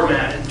that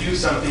format and do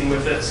something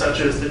with it,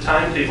 such as the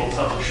timetable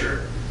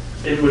publisher,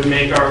 it would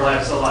make our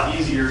lives a lot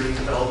easier in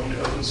developing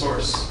open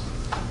source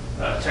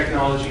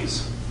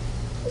technologies.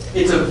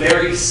 It's a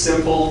very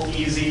simple,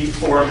 easy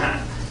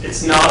format.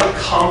 It's not a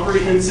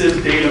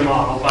comprehensive data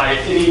model by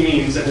any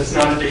means, and it's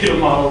not a data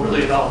model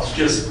really at all. It's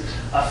just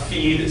a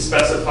feed that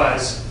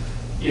specifies,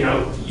 you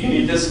know, you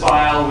need this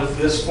file with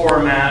this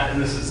format, and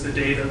this is the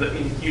data that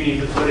you need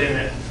to put in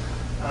it.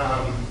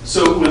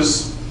 So it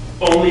was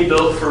only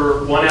built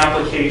for one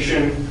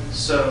application,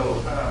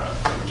 so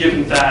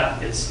given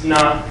that, it's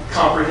not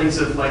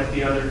comprehensive like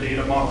the other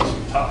data models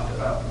we talked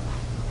about.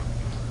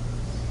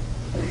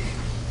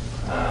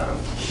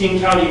 King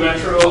County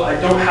Metro, I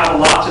don't have a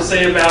lot to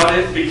say about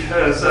it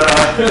because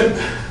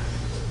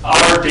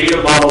our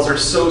data models are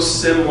so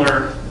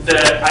similar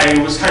that I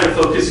was kind of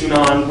focusing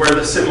on where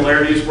the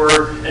similarities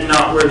were and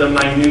not where the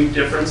minute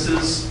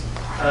differences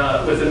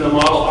within the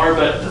model are.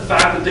 But the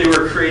fact that they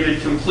were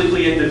created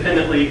completely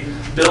independently,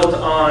 built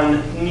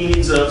on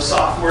needs of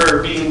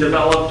software being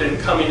developed and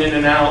coming in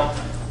and out,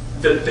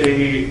 that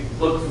they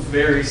look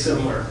very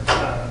similar.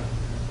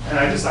 And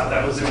I just thought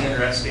that was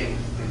interesting.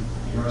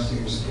 Interesting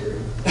and scary.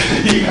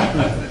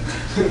 Yeah.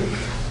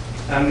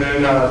 And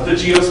then the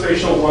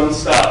geospatial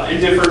one-stop, it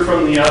differed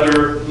from the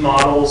other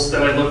models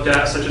that I looked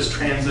at, such as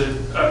Transit,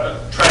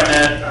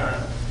 TriMet,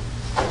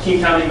 King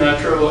County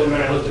Metro, and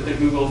then I looked at the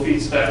Google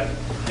feed spec,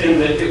 in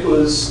that it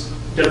was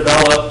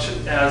developed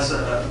as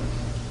how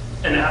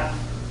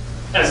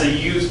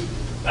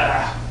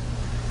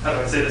do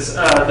I say this?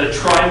 The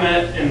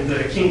TriMet and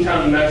the King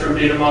County Metro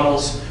data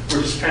models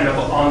were just kind of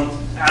on,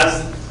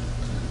 as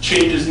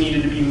changes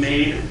needed to be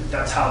made,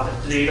 that's how the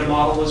data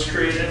model was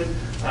created.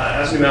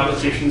 As new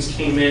applications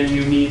came in,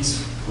 new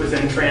needs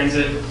within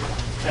transit,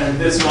 and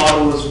this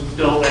model was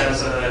built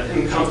as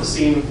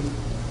encompassing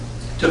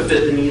to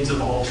fit the needs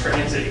of all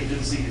transit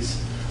agencies.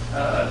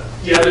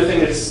 The other thing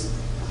that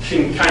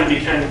can kind of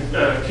be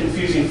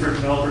confusing for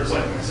developers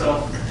like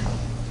myself,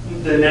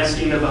 the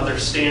nesting of other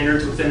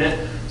standards within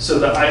it. So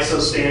the ISO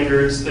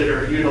standards that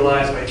are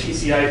utilized by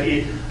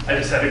TCP, I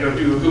just had to go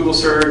do a Google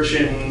search,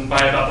 and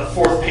by about the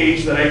 4th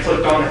page that I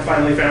clicked on, I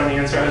finally found the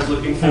answer I was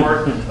looking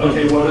for.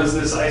 Okay, what is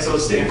this ISO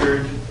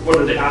standard? What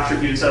are the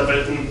attributes of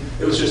it? And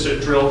it was just a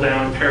drill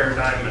down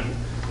paradigm, and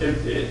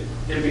it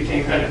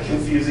became kind of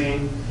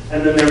confusing.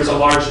 And then there was a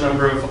large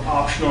number of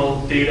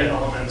optional data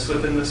elements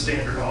within the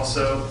standard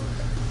also,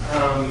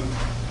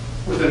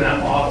 within that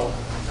model.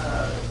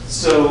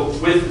 So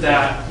with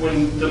that,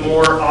 when the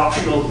more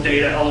optional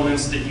data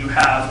elements that you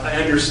have, I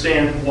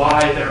understand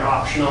why they're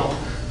optional.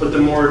 But the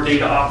more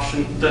data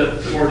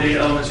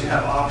elements you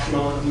have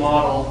optional in the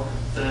model,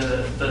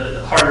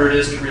 the harder it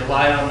is to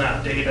rely on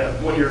that data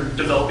when you're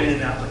developing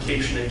an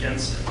application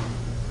against it.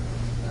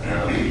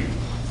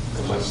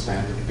 The less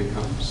standard it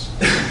becomes.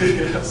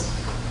 Yes.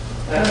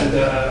 And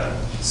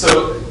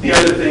so the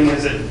other thing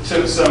is it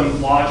took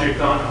some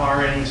logic on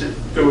our end to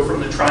go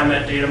from the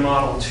TriMet data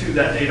model to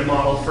that data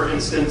model. For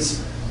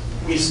instance,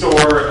 we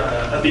store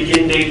a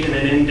begin date and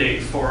an end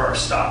date for our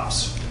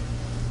stops.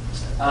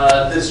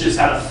 This just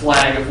had a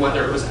flag of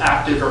whether it was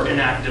active or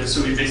inactive.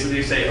 So we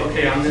basically say,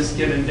 okay, on this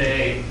given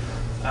day,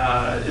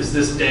 is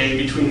this day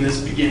between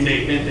this begin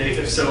date and end date?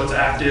 If so, it's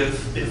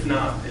active. If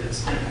not,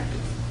 it's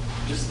inactive.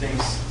 Just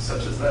things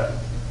such as that.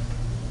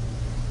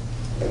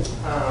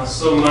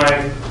 So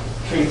my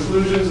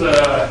conclusions,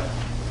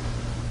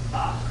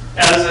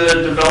 as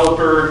a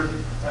developer,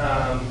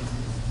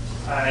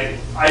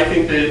 I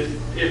think that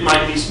it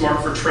might be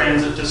smart for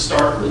transit to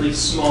start really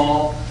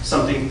small,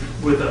 something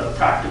with a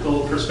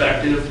practical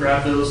perspective,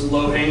 grab those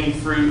low-hanging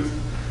fruit,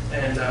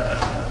 and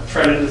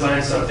try to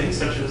design something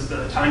such as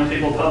the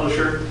timetable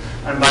publisher.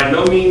 I'm by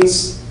no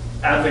means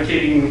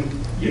advocating,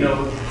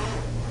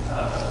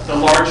 the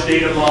large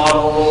data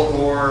model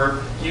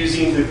or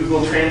using the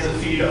Google Transit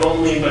feed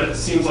only, but it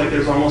seems like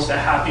there's almost a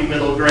happy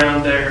middle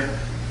ground there.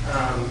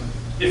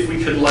 If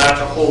we could latch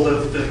a hold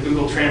of the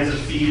Google Transit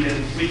feed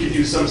and we could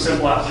do some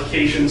simple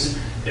applications,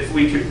 if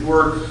we could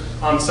work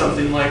on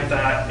something like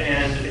that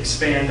and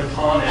expand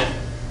upon it,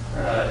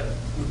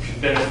 we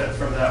could benefit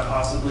from that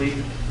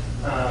possibly.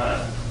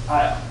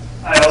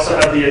 I also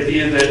have the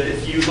idea that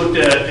if you looked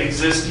at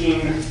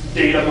existing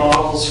data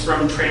models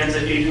from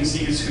transit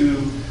agencies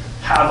who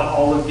have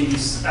all of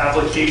these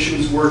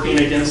applications working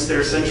against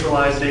their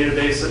centralized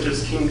database, such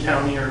as King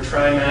County or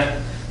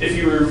TriMet, if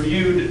you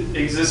reviewed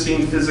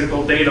existing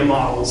physical data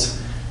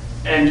models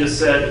and just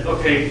said,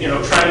 okay,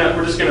 TriMet,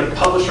 we're just going to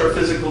publish our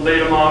physical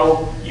data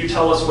model, you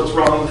tell us what's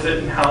wrong with it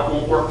and how it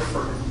won't work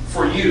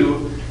for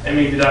you, and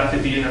maybe that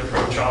could be an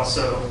approach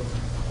also.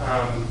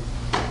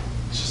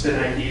 It's just an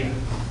idea.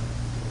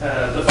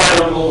 The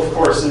final goal, of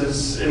course,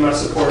 is it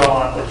must support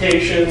all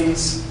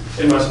applications,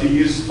 it must be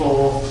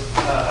useful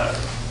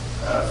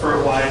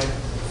for wide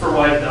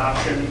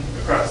adoption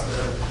across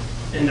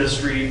the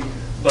industry.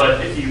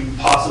 But if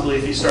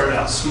you started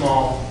out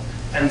small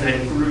and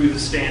then grew the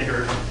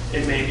standard,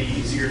 it may be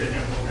easier to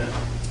implement,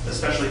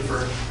 especially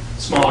for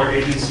smaller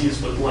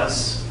agencies with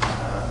less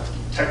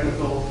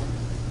technical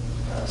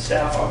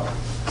staff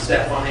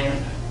on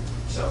hand.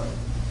 So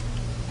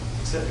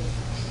that's it.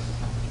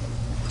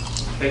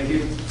 Thank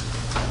you.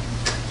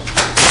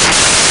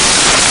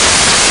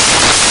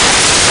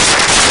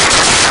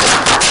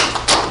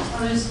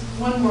 There's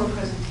one more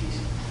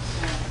presentation.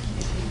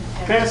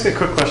 Can I ask a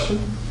quick question?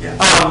 Yeah.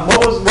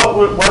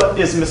 What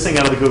is missing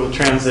out of the Google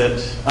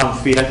Transit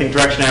feed? I think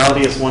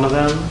directionality is one of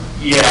them.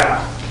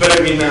 Yeah, but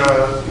I mean,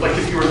 like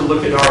if you were to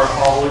look at our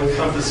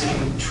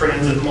all-encompassing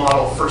transit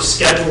model for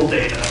schedule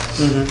data,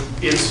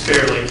 it's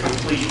fairly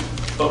complete.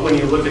 But when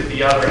you look at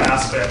the other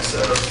aspects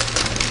of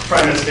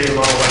TriMet's data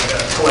model, like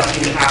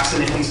collecting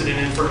accident incident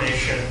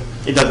information,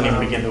 It doesn't even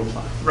begin to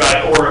apply.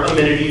 right, or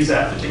amenities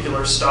at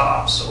particular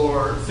stops,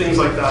 or things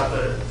like that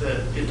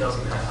that it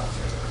doesn't have.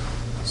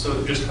 So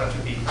it just have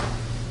to be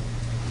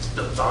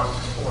built on,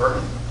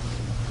 or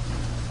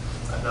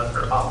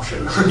another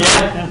option.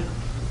 Yeah.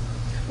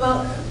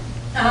 Well,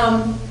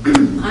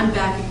 I'm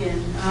back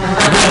again.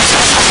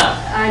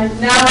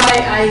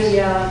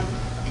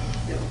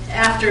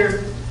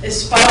 After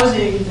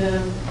espousing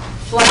the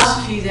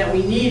philosophy that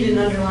we need an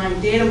underlying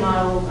data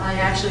model, I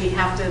actually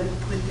have to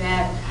put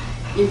that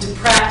into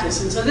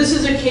practice. And so this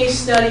is a case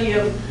study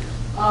of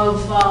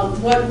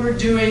what we're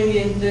doing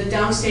in the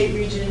downstate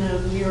region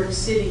of New York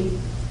City.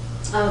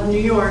 New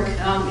York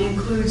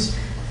includes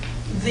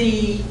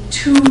the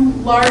two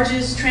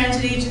largest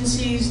transit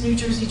agencies, New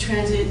Jersey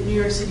Transit, New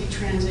York City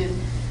Transit,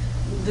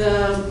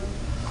 the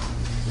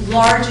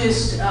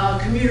largest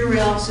commuter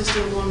rail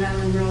system, Long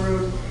Island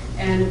Railroad,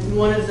 and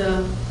one of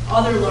the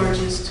other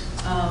largest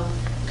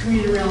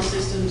commuter rail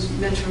systems,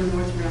 Metro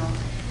North Rail,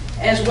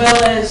 as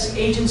well as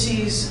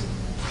agencies,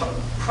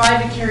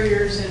 private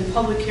carriers and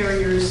public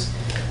carriers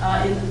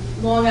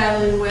in Long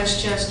Island,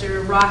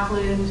 Westchester,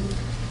 Rockland.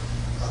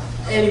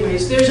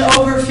 Anyways, there's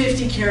over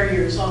 50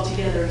 carriers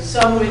altogether,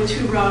 some with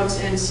 2 routes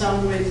and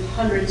some with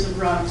hundreds of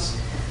routes.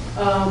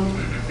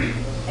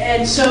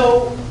 And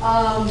so,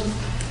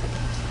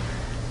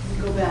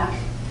 go back.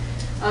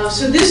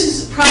 So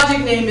this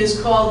project name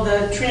is called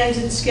the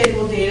Transit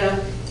Schedule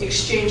Data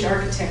Exchange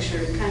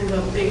Architecture, kind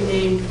of a big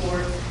name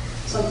for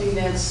something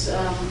that's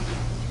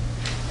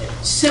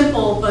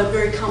simple but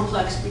very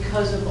complex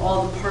because of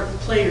all the part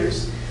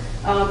players.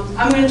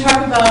 I'm going to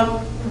talk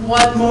about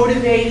what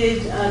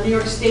motivated New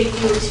York State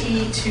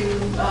DOT to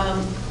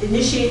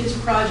initiate this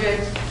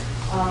project,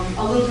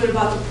 a little bit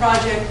about the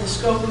project, the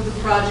scope of the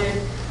project,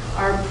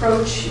 our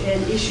approach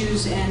and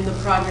issues, and the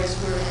progress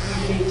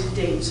we've made to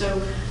date.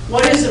 So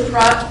what is the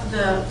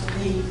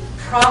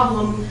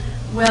problem?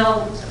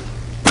 Well,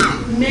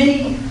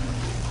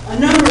 a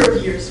number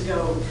of years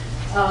ago,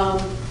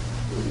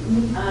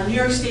 New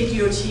York State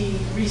DOT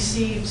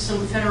received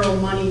some federal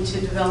money to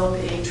develop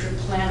a trip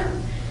planner.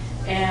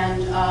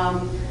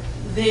 And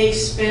they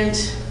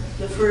spent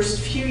the first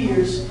few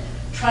years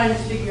trying to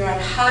figure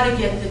out how to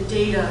get the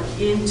data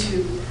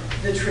into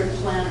the trip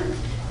planner.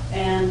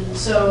 And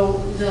so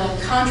the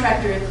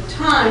contractor at the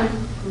time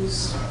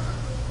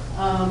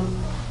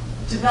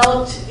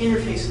developed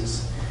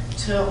interfaces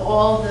to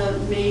all the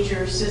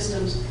major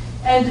systems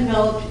and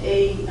developed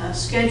a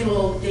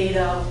schedule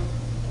data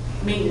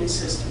maintenance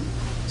system.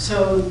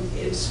 So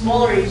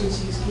smaller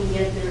agencies can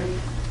get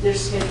their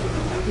schedule.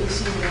 You can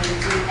see that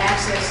it's an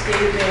access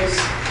database.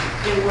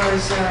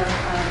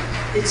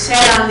 It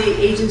sat on the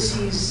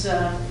agency's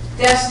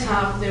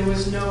desktop, there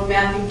was no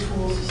mapping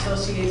tools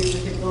associated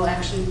with it. Well,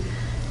 actually,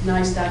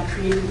 NICE.dot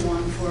created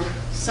one for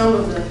some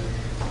of the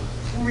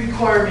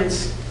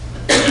requirements.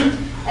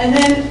 And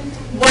then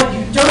what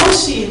you don't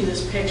see in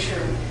this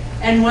picture,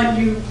 and what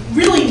you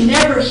really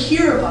never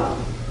hear about,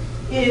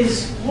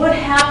 is what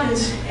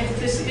happens at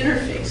this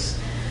interface.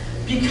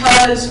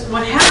 Because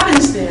what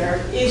happens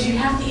there is you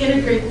have to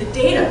integrate the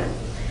data.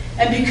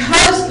 And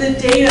because the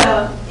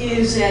data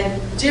is at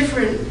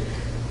different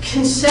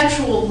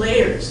conceptual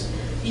layers,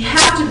 you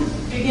have to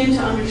begin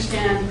to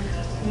understand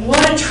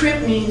what a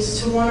trip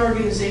means to one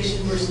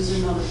organization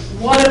versus another,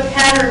 what a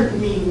pattern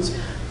means,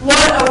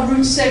 what a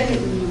route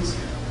segment means.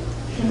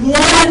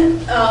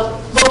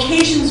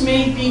 Locations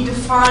may be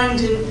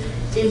defined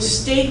in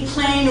state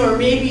plane, or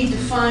may be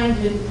defined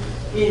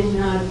in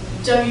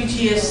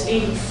WGS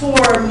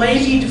 84, may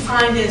be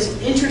defined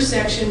as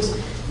intersections,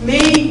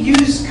 may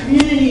use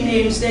community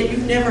names that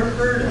you've never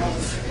heard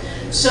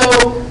of. So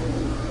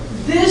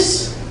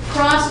this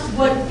process,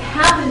 what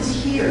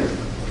happens here,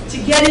 to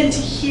get into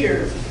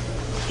here,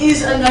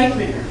 is a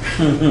nightmare.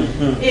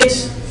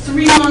 It's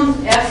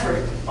 3-month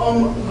effort.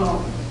 Oh,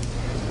 well,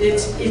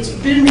 it's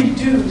been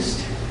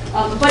reduced.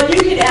 But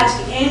you could ask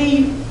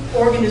any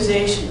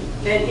organization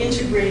that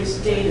integrates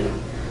data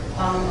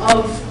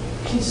of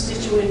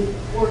constituent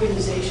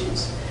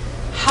organizations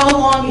how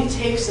long it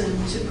takes them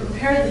to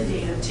prepare the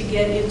data to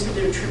get into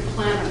their trip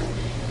planner.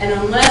 And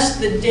unless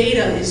the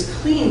data is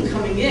clean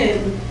coming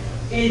in,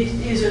 it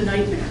is a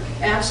nightmare,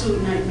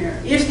 absolute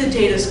nightmare. If the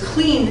data is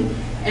clean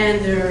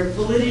and there are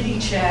validity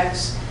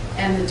checks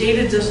and the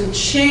data doesn't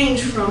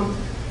change from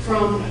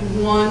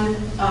one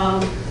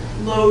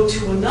load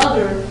to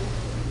another,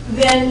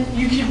 then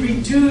you can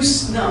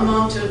reduce the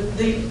amount of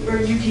or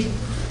you can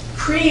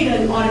create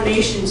an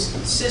automation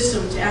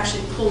system to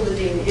actually pull the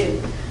data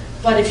in.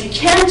 But if you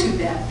can't do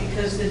that,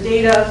 because the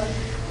data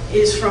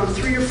is from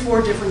 3 or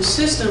 4 different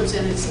systems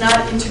and it's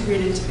not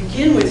integrated to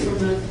begin with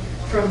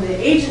from the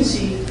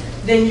agency,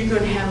 then you're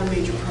going to have a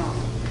major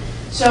problem.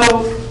 So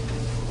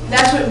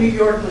that's what New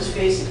York was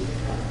facing.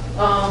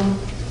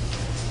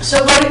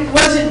 So what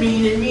does it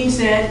mean? It means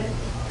that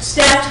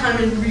staff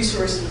time and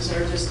resources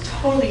are just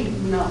totally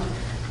nuts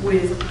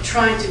with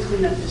trying to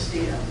clean up this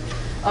data.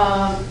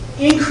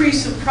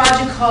 Increase of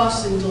project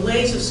costs and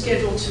delays of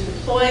schedule to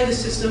deploy the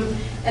system,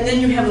 and then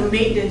you have a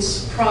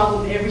maintenance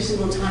problem every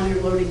single time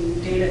you're loading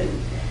new data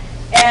in.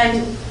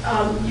 And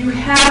you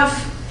have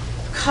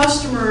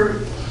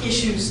customer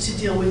issues to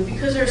deal with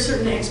because there are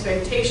certain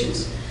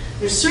expectations.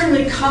 They're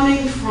certainly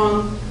coming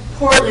from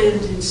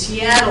Portland and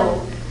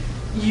Seattle.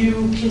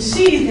 You can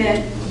see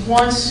that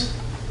once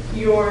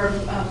your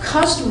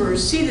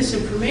customers see this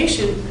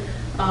information,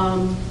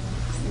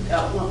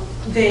 well,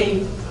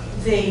 they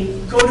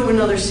go to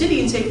another city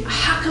and say,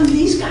 how come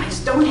these guys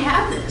don't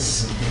have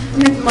this?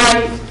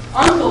 My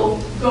uncle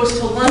goes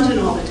to London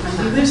all the time.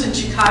 He lives in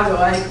Chicago.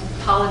 I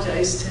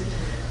apologize to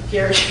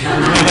Gary.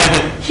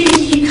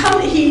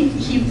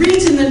 He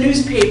reads in the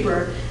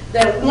newspaper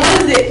that one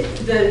of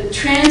the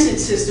transit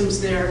systems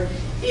there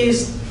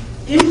is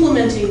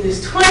implementing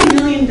this $20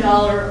 million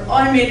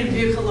automated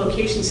vehicle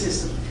location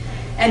system.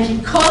 And he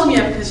calls me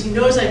up because he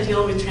knows I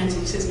deal with transit.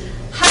 He says,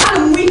 how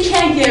come we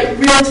can't get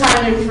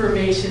real-time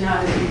information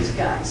out of these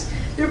guys?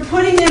 They're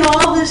putting in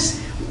all this.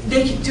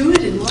 They could do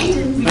it in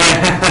London.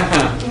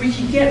 We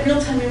could get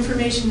real-time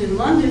information in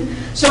London.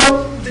 So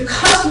the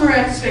customer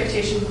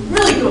expectation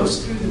really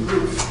goes through the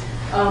roof,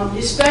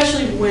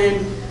 especially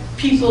when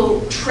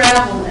people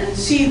travel and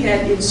see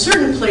that in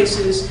certain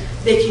places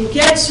they can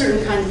get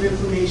certain kind of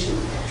information.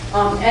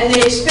 And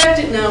they expect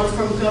it now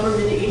from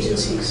government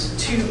agencies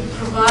to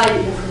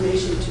provide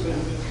information to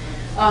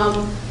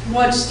them.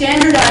 What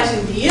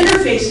standardizing the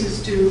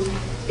interfaces do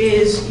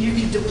is you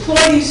can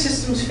deploy these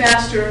systems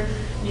faster.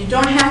 You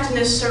don't have to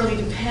necessarily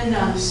depend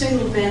on a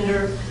single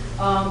vendor.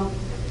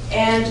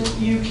 And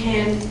you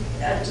can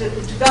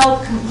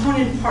develop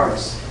component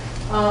parts,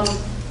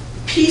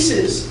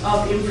 pieces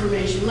of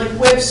information, like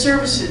web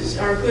services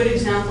are a good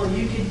example.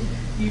 You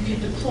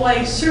could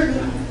deploy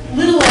certain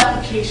little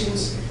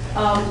applications,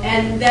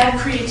 and that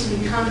creates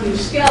an economy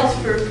of scale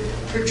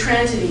for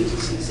transit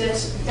agencies.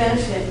 That's the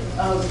benefit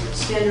of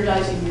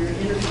standardizing your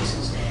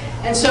interfaces.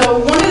 And so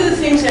one of the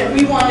things that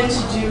we wanted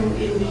to do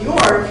in New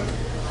York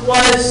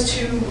was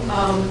to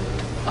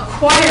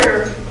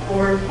acquire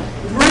or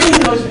bring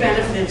those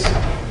benefits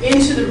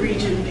into the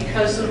region,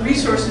 because the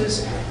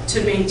resources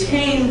to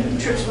maintain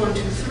trips 1,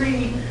 2,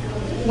 3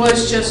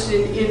 was just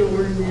an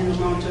inordinate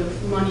amount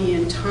of money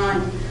and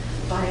time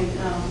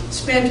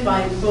spent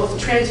by both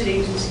transit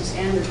agencies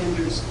and the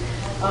vendors.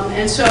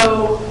 And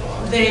so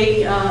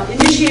they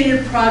initiated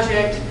a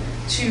project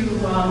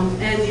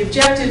and the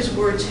objectives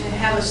were to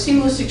have a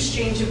seamless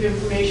exchange of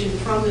information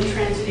from the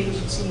transit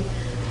agency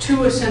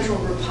to a central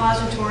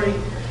repository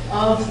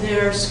of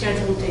their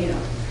scheduled data.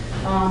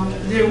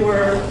 There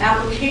were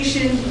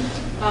application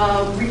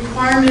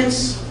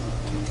requirements,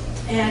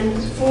 and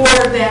for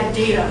that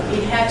data,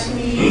 it had to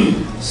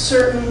meet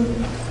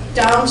certain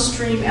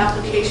downstream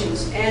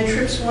applications. And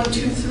trips 1,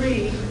 2,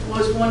 3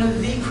 was one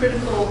of the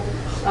critical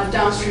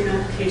downstream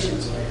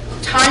applications.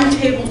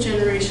 Timetable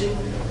generation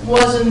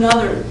was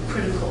another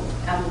critical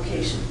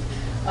application.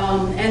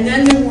 And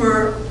then there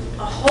were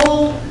a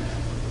whole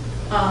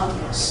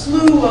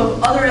slew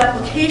of other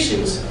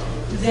applications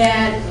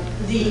that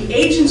the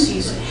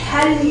agencies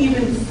hadn't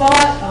even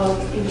thought of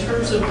in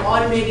terms of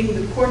automating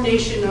the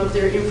coordination of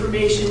their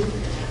information,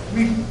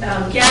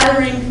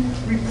 gathering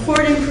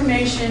report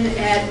information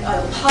at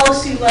a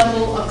policy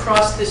level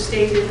across the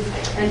state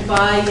and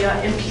by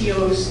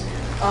MPOs,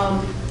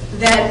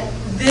 that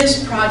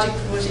this project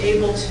was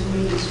able to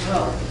meet as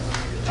well.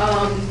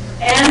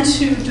 And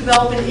to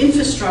develop an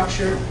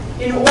infrastructure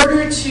in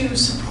order to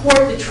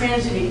support the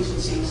transit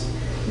agencies.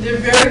 They're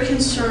very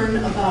concerned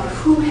about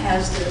who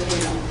has their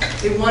data.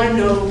 They want to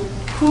know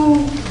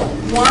who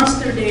wants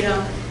their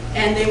data,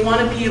 and they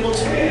want to be able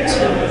to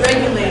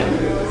regulate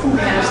who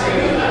has their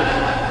data.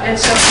 And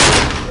so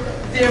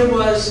there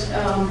was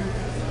a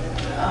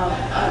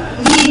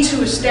need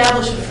to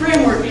establish a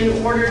framework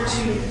in order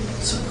to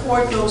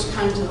support those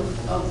kinds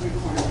of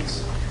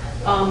requirements.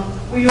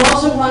 We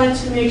also wanted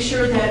to make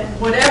sure that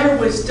whatever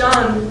was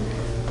done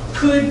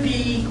could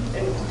be,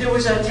 there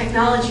was a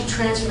technology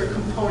transfer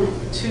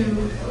component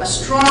to, a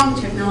strong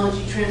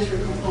technology transfer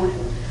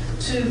component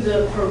to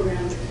the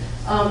program.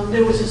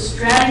 There was a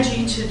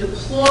strategy to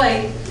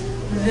deploy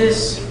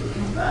this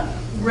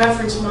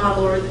reference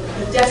model or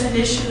the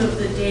definition of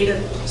the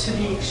data to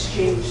be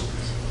exchanged.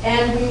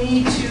 And we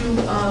need to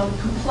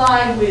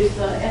comply with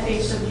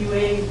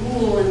FHWA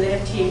rule and the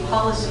FTA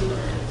policy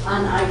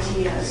on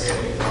ITS,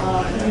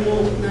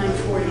 Rule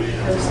 940,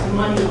 because the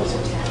money was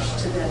attached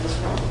to that as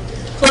well.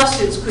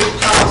 Plus, it's good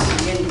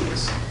policy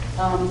anyways.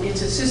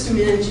 It's a system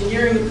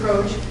engineering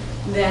approach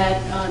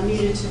that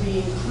needed to be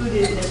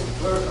included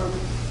or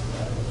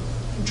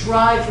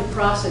drive the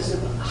process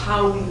of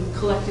how we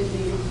collected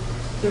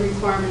the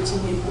requirements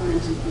and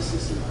implemented the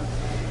system.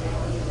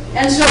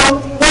 And so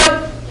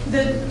what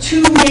the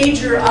two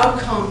major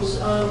outcomes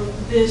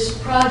of this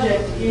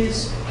project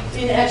is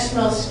in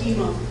XML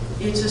schema.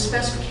 It's a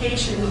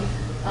specification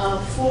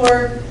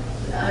for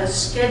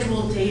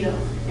scheduled data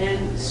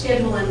and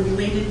schedule and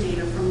related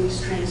data from these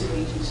transit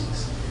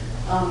agencies.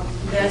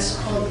 That's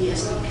called the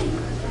SDP.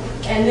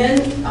 And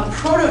then a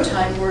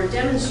prototype or a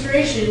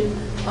demonstration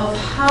of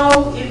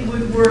how it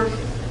would work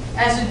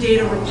as a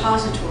data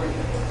repository.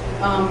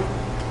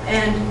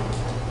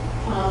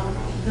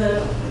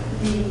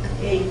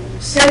 A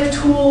set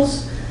of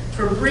tools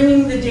for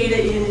bringing the data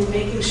in and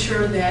making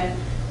sure that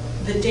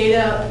the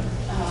data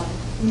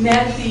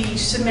met the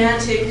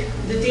semantic,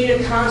 the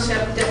data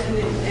concept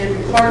and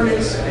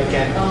requirements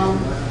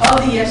of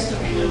the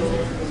SDP,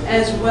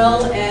 as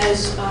well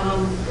as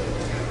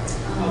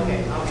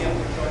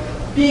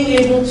being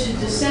able to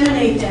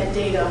disseminate that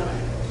data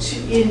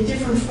in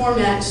different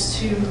formats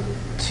to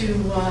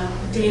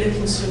data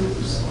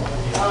consumers.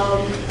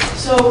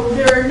 So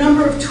there are a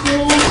number of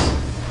tools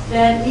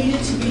that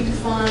needed to be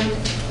defined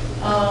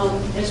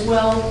as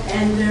well,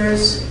 and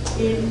there's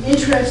an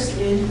interest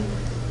in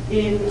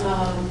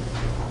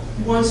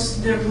once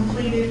they're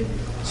completed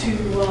to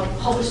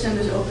publish them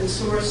as open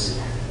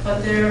source,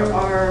 but there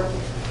are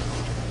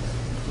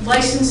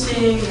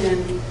licensing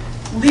and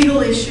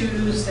legal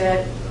issues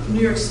that New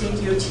York State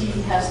DOT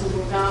has to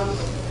work out.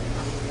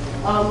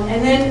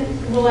 And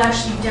then we'll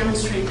actually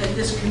demonstrate that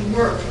this can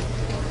work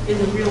in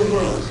the real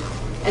world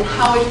and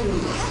how it can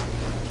work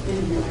in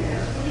the real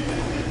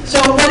world. So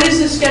what is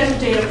the scheduled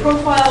data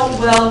profile?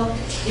 Well,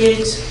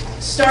 it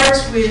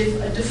starts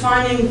with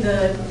defining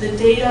the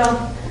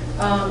data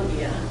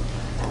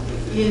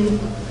in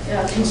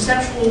a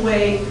conceptual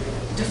way,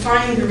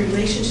 defining the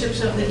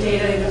relationships of the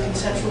data in a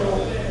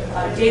conceptual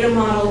data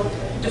model,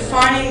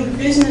 defining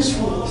business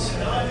rules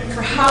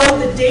for how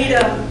the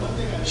data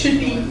should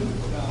be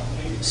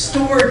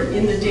stored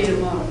in the data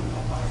model.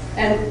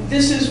 And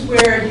this is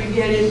where you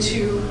get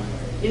into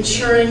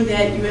ensuring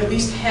that you at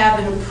least have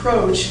an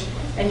approach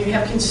and you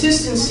have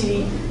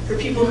consistency for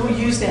people who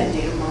use that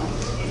data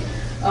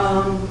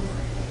model.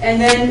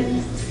 And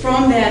then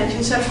from that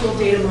conceptual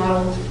data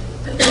model,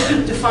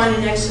 define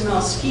an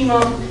XML schema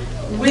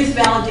with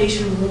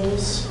validation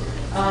rules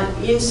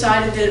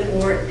inside of it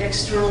or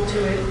external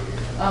to it.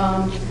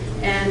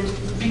 And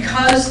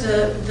because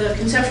the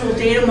conceptual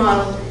data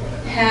model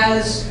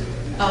has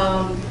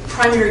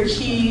primary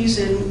keys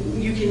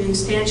and you can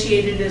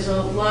instantiate it as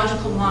a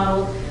logical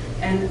model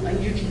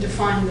and you can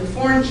define the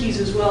foreign keys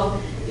as well.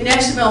 In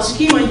XML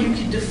schema, you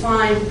can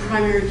define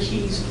primary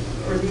keys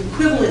or the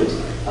equivalent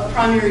of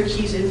primary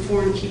keys and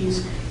foreign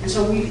keys. And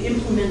so we've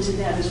implemented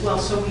that as well.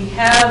 So we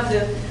have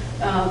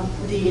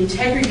the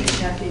integrity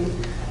checking,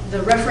 the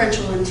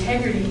referential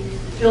integrity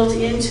built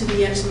into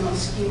the XML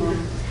schema.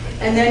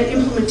 And then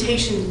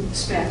implementation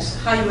specs,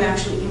 how you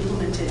actually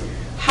implement it,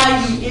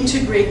 how you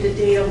integrate the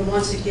data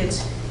once it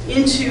gets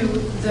into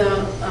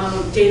the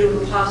data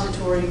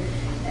repository,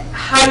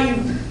 how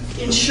you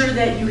ensure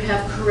that you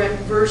have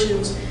correct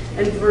versions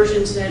and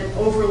versions that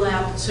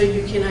overlap so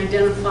you can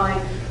identify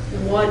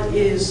what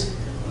is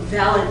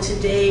valid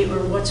today or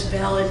what's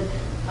valid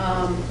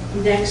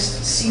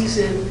next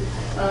season.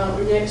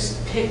 or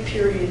next pick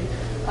period.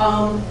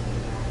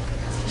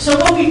 So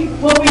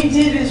what we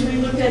did is we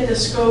looked at the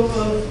scope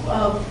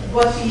of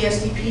what the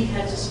SDP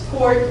had to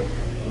support.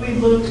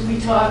 We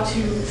talked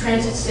to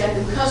transit staff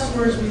and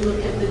customers. We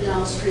looked at the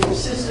downstream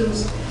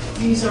systems.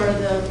 These are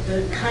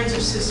the kinds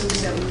of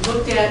systems that we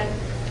looked at.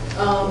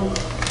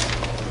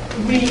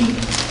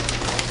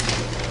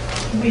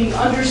 We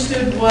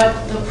understood what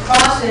the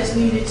process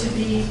needed to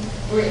be,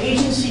 where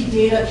agency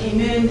data came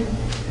in.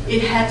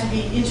 It had to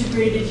be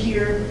integrated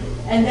here,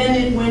 and then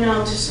it went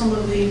out to some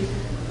of the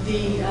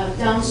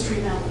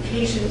downstream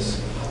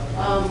applications.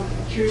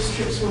 Here's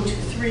trips 1, 2,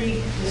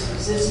 3. This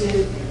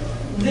existed.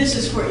 This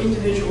is for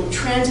individual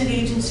transit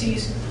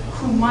agencies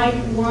who might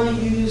want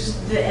to use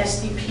the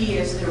SDP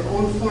as their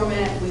own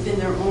format within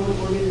their own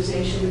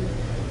organization,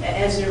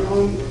 as their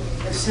own,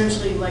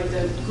 essentially like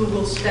the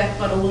Google spec,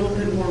 but a little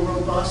bit more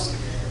robust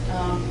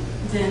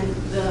than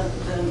the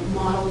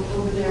model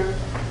over there,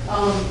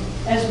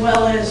 as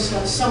well as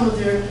some of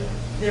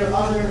their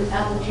other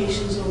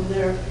applications over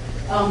there.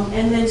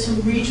 And then some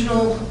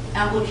regional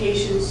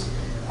applications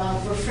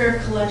for fare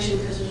collection,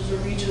 because there's a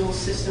regional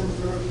system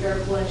for fare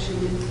collection,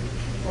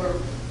 or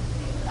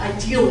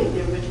ideally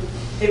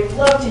they would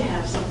love to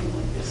have something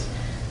like this.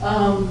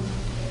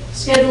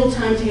 Scheduled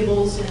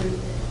timetables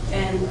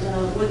and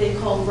what they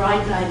call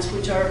ride guides,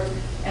 which are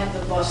at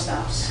the bus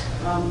stops,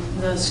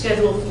 the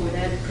schedule for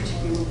that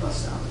particular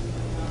bus stop.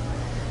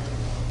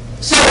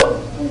 So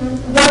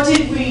what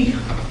did we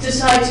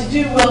decide to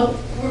do? Well,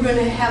 we're going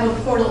to have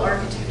a portal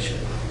architecture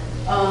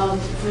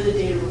for the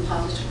data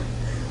repository.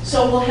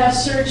 So we'll have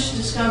search,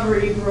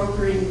 discovery,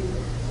 brokering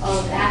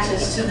of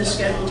access to the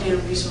scheduled data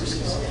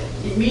resources.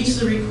 It meets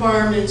the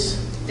requirements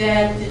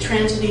that the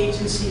transit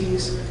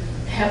agencies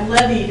have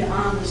levied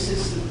on the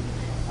system.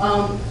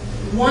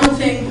 One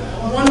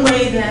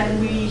way that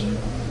we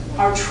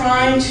are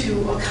trying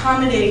to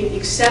accommodate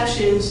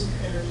exceptions,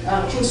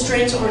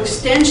 constraints, or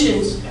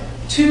extensions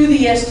to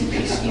the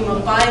SDP schema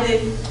by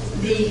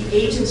the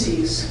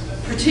agencies,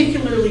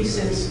 particularly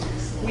since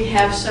we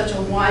have such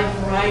a wide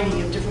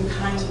variety of different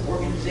kinds of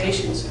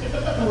organizations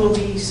who will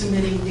be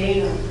submitting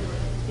data,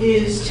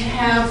 is to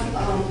have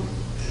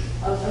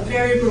a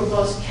very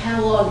robust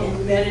catalog and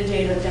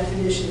metadata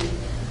definition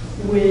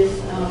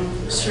with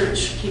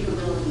search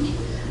capability.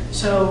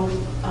 So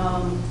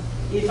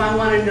if I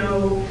want to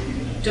know,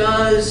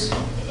 does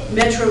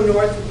Metro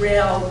North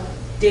Rail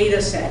data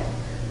set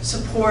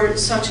support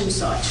such and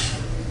such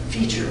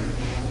feature,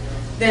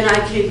 then I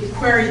can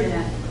query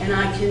that, and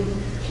I can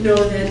know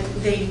that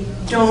they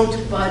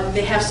don't, but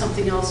they have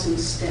something else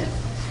instead.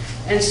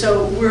 And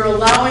so we're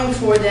allowing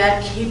for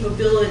that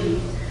capability,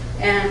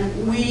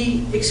 and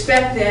we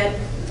expect that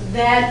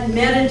that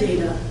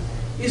metadata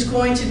is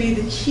going to be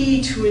the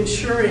key to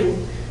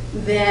ensuring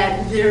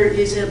that there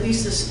is at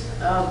least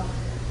a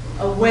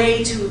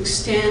way to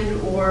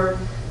extend or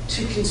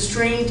to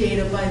constrain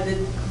data by the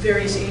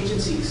various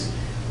agencies.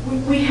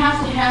 We have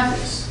to have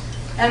this.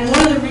 And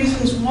one of the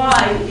reasons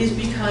why is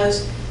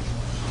because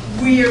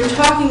we are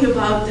talking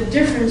about the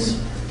difference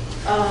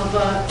of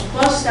a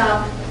bus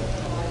stop.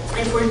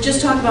 If we're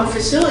just talking about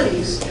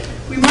facilities,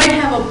 we might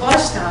have a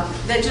bus stop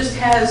that just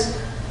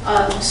has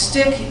a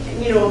stick,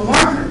 a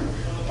marker.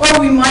 Or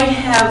we might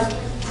have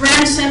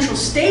Grand Central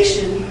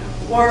Station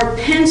or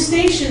Penn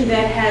Station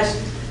that has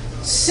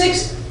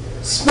 6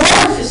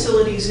 smaller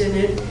facilities in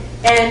it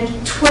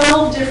and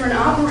 12 different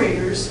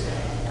operators.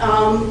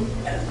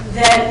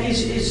 That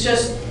is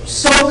just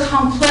so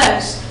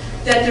complex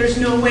that there's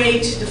no way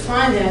to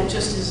define that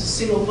just as a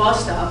single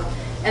bus stop.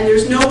 And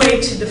there's no way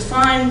to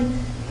define,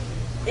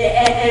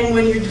 and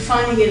when you're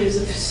defining it as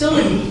a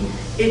facility,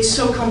 it's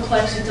so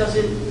complex it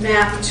doesn't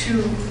map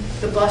to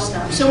the bus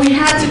stop. So we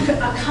had to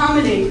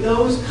accommodate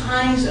those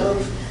kinds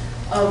of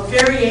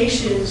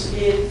variations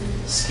in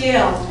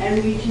scale,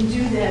 and we can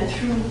do that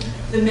through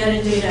the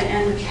metadata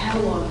and the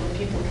catalog that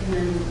people can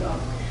then look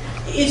up.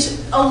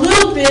 It's a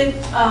little bit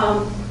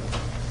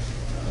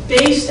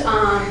based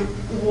on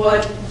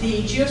what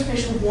the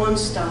Geospatial One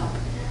Stop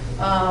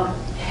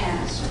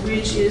has,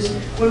 which is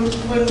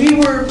when we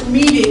were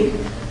meeting,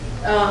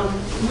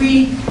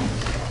 we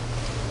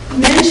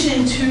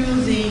mentioned to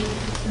the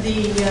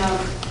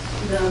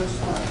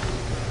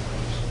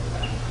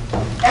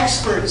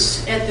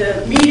experts at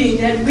the meeting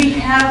that we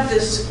have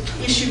this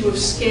issue of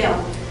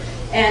scale.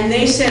 And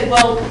they said,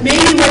 well,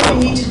 maybe what you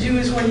need to do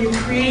is when you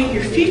create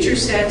your feature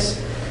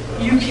sets,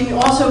 you can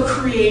also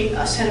create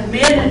a set of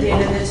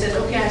metadata that says,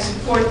 okay, I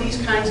support these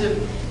kinds of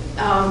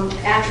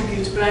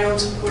attributes, but I don't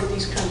support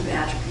these kinds of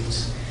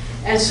attributes.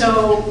 And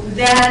so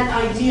that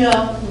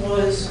idea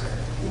was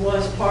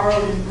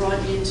borrowed and brought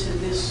into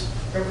this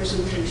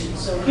representation.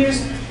 So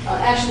here's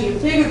actually a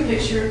bigger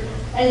picture,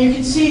 and you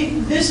can see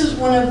this is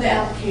one of the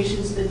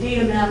applications, the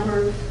data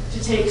mapper,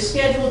 to take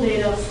schedule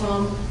data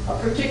from a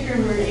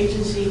particular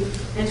agency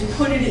and to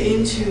put it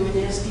into an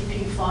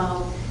SDP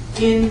file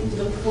in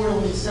the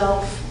portal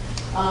itself.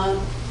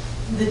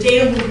 The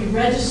data will be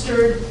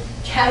registered,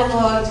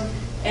 cataloged,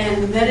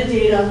 and the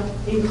metadata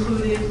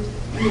included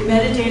The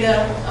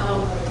metadata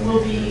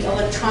will be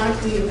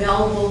electronically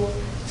available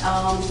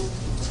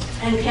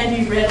and can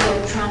be read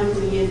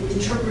electronically and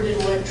interpreted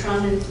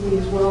electronically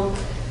as well.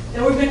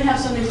 Then we're going to have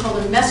something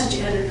called a message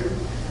editor.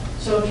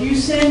 So if you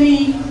send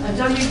me a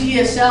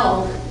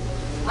WDSL,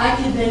 I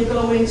can then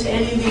go into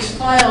any of these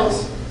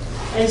files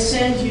and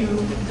send you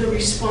the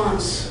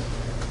response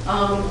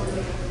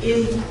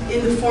in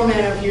the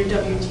format of your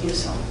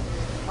WDSL.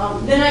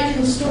 Then I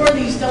can store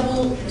these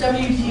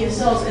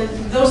WDSLs, and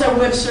those are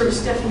web service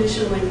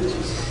definition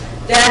languages.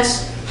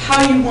 That's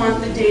how you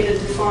want the data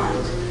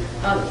defined,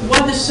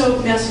 what the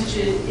SOAP message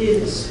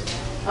is.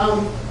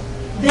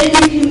 Then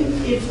you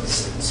can, if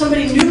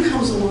somebody new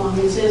comes along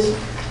and says,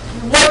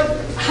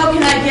 how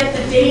can I get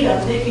the data?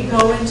 They can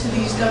go into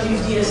these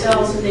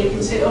WDSLs and they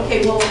can say,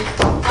 okay, well,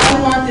 I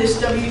want this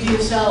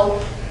WDSL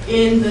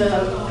in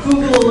the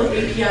Google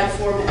API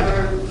format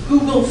or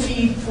Google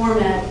feed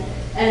format,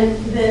 and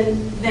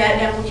then that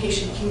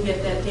application can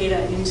get that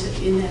data in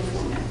that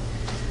format.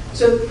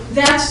 So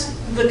that's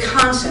the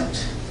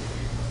concept.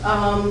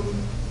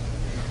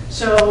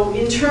 So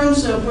in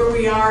terms of where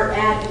we are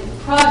at in the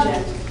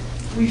project,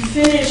 we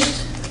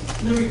finished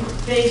the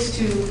phase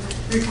 2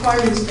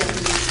 requirements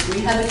definition.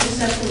 We have a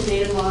conceptual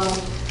data model.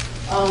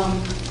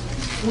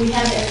 We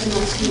have the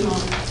XML schema,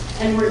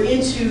 and we're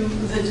into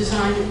the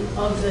design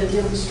of the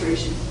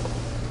demonstration.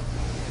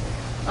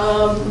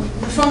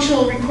 The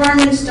functional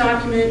requirements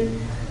document,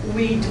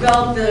 we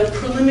developed the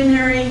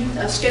preliminary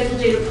scheduled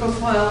data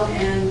profile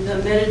and the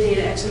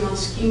metadata XML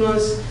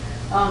schemas.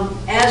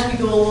 As we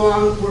go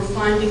along, we're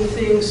finding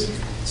things,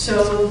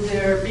 so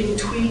they're being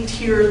tweaked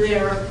here or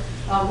there.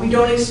 We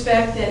don't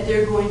expect that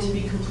they're going to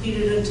be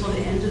completed until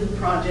the end of the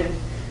project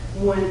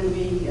when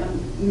we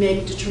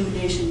make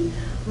determination.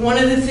 One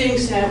of the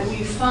things that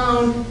we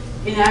found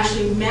in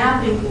actually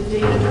mapping the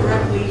data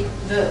directly,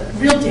 the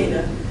real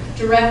data,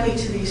 directly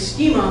to the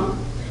schema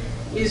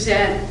is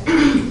that,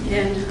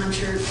 and I'm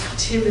sure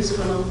Tim is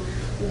going to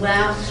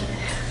laugh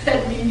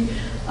at me,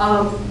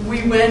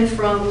 we went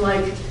from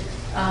like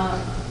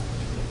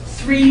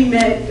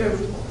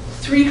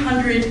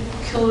 300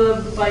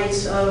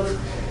 kilobytes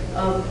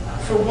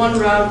for one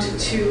route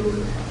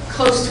to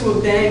close to a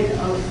meg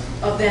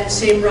of that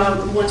same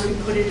route once we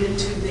put it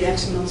into the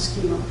XML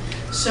schema.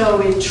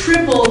 So it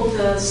tripled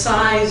the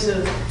size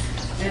of,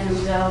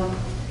 and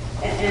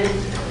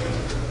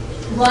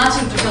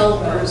lots of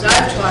developers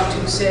I've talked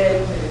to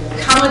said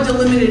comma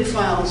delimited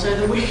files are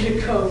the way to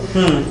go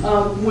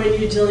when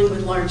you're dealing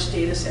with large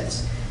data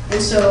sets.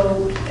 And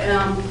so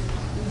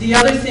the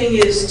other thing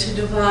is to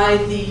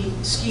divide the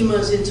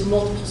schemas into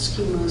multiple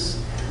schemas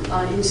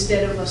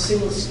instead of a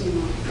single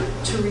schema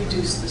to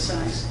reduce the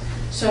size.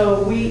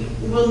 So we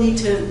will need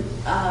to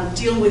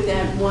deal with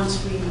that once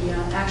we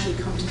actually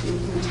come to the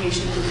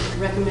implementation and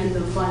recommend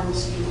the final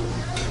schema.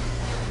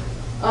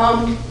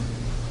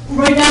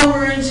 Right now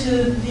we're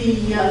into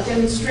the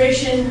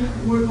demonstration.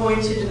 We're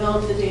going to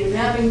develop the data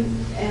mapping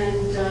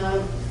and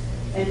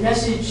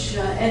message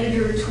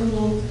editor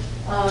tool,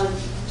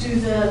 do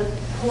the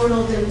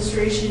portal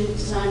demonstration,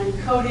 design and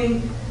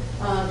coding,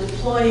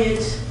 deploy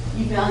it,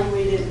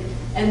 evaluate it,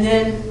 and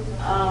then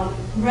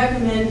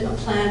recommend a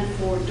plan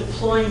for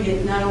deploying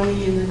it not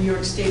only in the New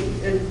York State,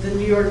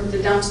 the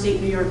downstate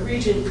New York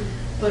region,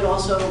 but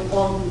also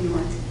all of New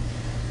York.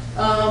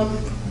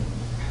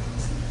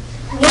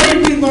 What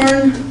did we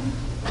learn?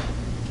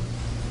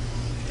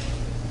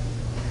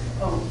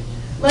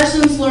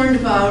 Lessons learned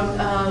about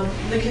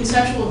the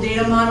conceptual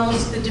data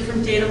models, the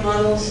different data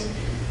models,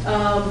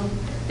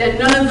 that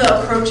none of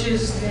the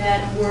approaches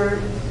that were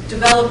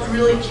developed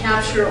really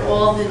capture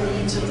all the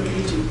needs of the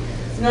region.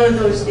 None of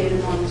those data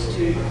models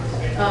do.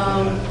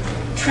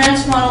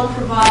 Transmodel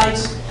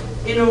provides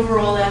an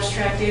overall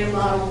abstract data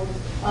model,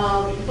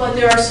 but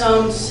there are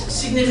some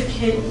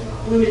significant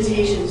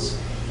limitations.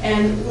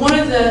 And one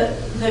of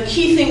the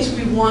key things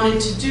we wanted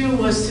to do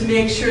was to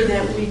make sure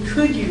that we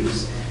could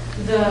use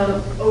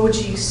the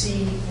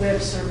OGC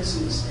web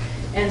services.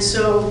 And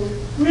so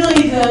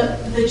really the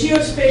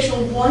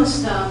geospatial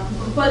one-stop,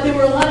 but there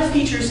were a lot of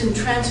features in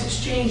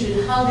TransExchange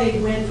and how they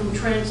went from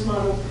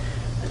Transmodel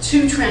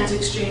to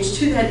TransExchange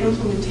to that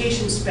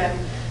implementation spec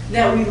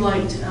that we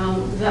liked.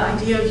 The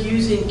idea of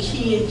using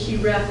key and key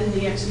ref in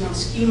the XML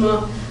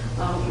schema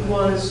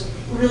was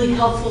really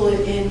helpful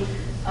in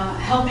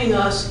helping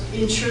us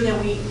ensure that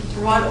we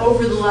brought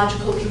over the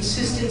logical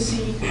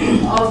consistency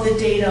of the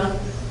data,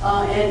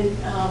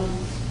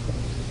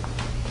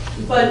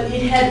 but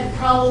it had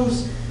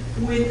problems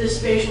with the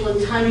spatial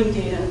and timing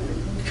data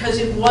because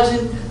it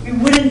wasn't, we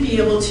wouldn't be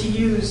able to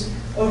use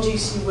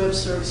OGC web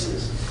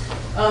services.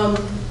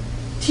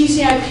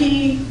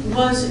 TCIP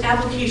was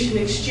application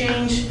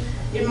exchange.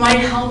 It might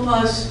help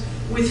us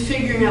with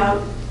figuring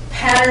out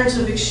patterns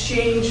of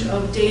exchange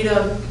of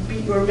data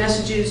or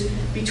messages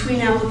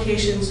between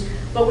applications,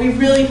 but we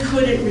really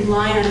couldn't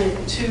rely on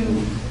it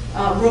to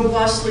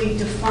robustly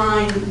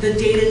define the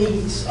data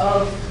needs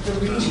of the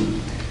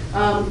region.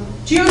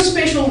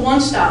 Geospatial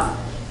one-stop,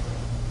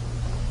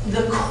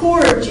 the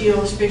core of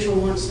geospatial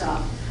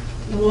one-stop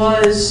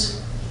was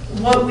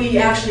what we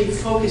actually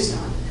focused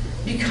on.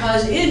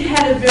 because it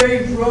had a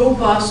very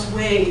robust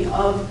way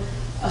of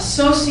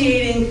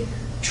associating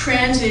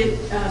transit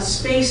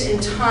space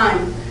and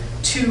time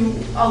to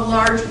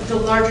the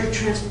larger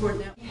transport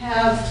network.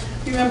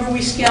 Remember,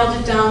 we scaled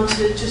it down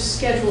to just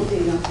schedule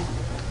data.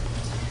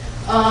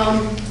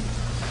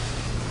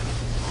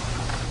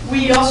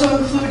 We also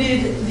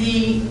included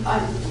the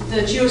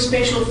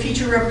geospatial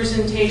feature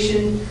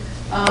representation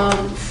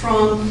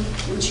from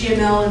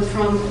GML and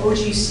from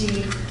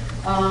OGC,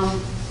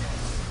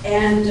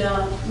 and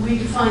we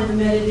defined the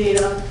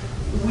metadata.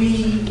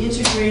 We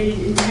integrated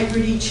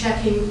integrity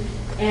checking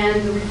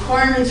and the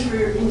requirements for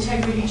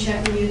integrity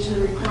checking into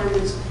the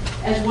requirements,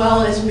 as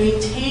well as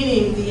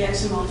maintaining the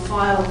XML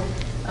file,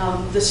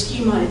 the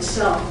schema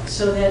itself,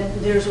 so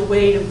that there's a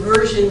way to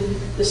version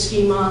the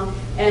schema,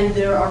 and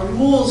there are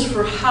rules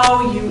for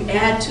how you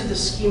add to the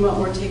schema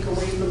or take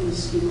away from the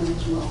schema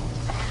as well.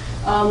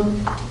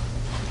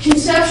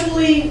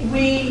 Conceptually,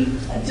 we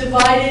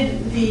divided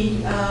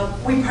we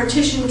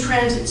partitioned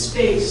transit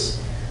space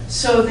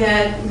so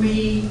that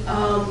we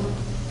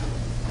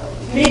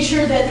made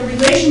sure that the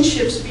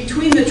relationships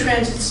between the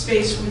transit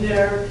space were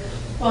there,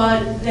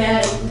 but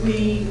that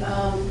we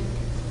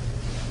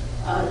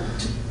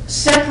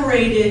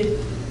separated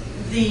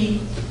the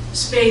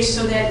space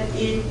so that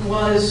it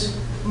was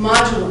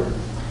modular.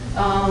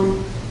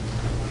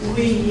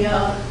 We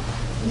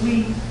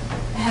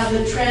have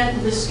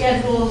the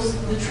schedules,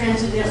 the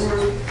transit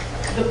network,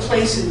 the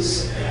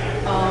places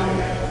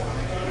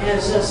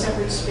as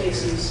separate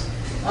spaces.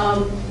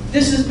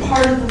 This is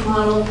part of the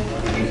model.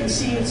 You can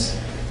see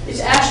it's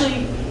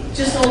actually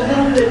just a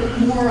little bit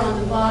more on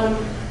the bottom,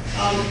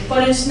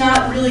 but it's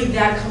not really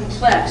that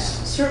complex.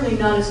 Certainly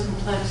not as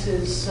complex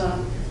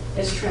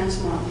as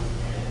Transmodel.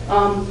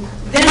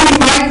 Then we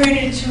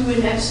migrated to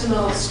an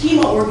XML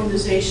schema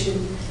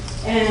organization,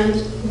 and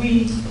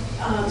we,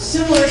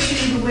 similar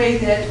to the way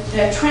that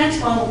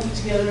Transmodel put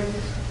together,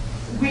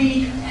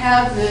 we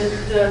have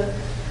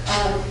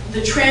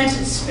the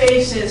transit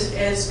space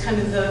as kind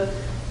of the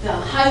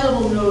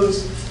high-level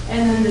nodes,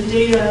 and then the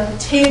data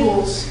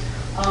tables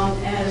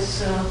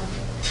as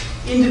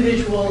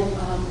individual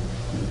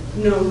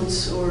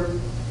nodes or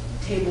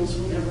tables,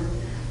 whatever.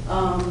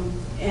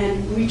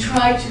 And we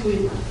try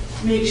to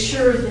make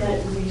sure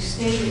that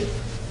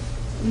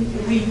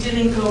we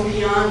didn't go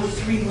beyond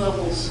 3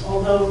 levels,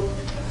 although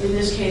in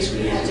this case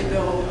we had to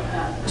go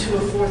to a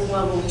 4th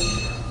level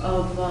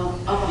of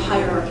a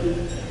hierarchy.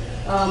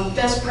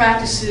 Best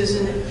practices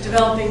in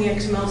developing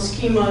XML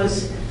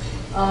schemas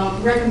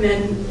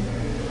recommend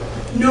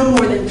no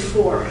more than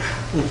 4.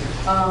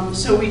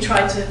 So we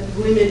tried to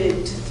limit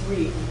it to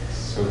 3.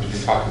 So did you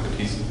talk to the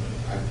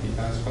TCP/IP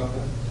guys about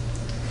that?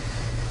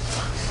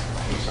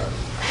 I'm sorry.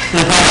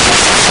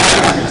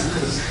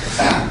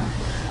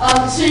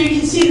 So you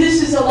can see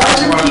this is a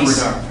larger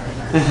piece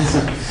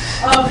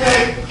of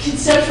the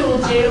conceptual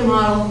data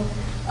model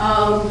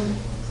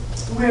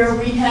where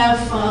we have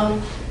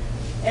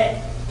a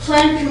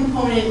plant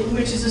component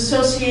which is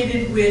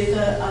associated with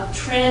a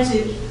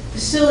transit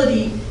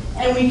facility,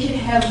 and we can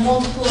have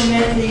multiple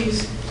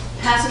amenities,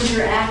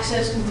 passenger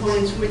access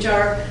components, which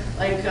are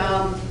like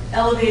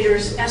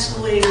elevators,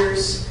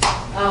 escalators,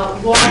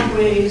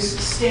 walkways,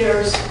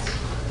 stairs,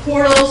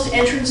 portals,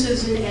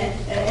 entrances and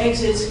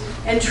exits,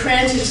 and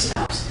transit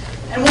stops.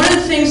 And one of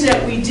the things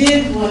that we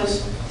did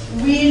was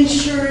we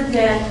ensured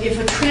that if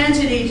a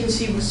transit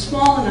agency was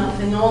small enough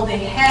and all they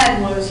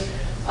had was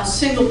a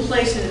single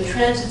place at a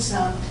transit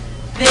stop,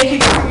 they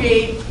could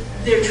create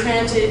their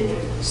transit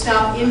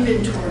stop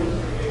inventory,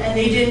 and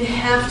they didn't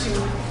have to.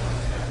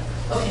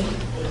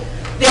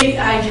 Okay,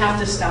 I have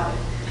to stop it.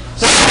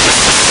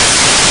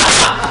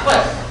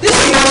 This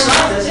is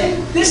not, does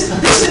it? This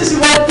is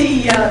what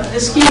the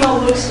schema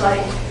looks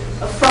like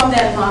from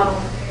that model.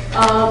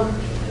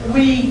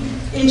 We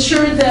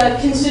ensured the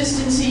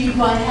consistency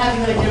by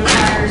having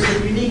identifiers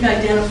and unique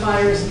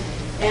identifiers,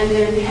 and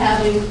then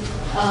having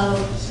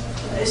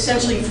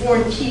essentially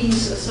foreign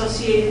keys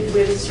associated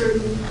with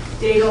certain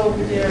data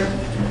over there,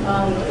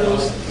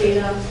 those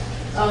data.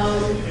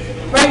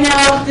 Right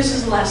now, this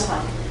is the last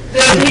slide. The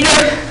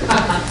data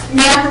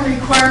mapper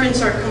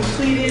requirements are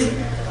completed.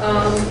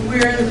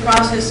 We're in the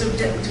process of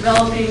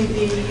developing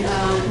the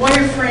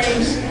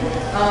wireframes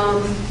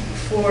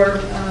for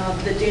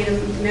the data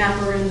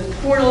mapper in the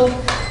portal.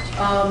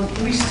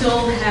 We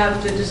still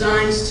have the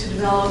designs to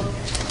develop.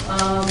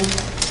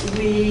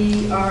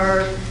 We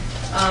are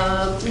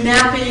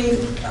mapping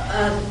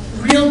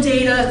real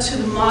data to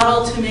the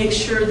model to make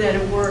sure that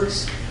it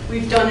works.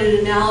 We've done an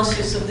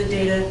analysis of the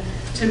data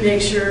to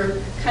make sure,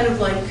 kind of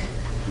like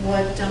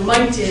what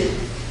Mike did,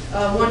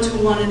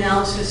 one-to-one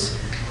analysis.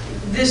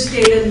 This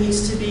data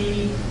needs to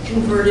be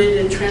converted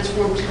and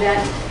transformed to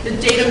that. The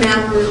data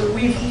mapper,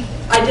 we've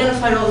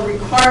identified all the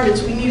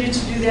requirements. We needed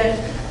to do that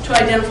to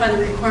identify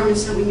the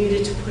requirements that we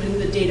needed to put in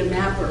the data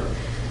mapper.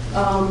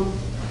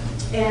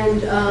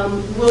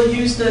 We'll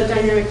use the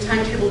dynamic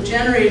timetable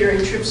generator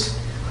in trips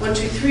 1,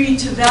 2, 3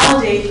 to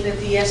validate that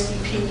the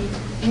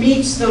SDP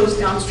meets those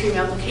downstream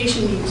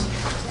application needs.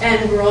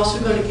 And we're also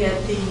going to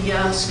get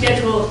the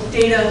schedule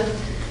data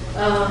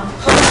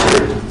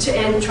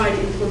and try to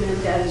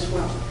implement that as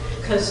well.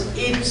 Because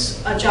it's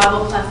a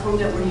Java platform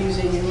that we're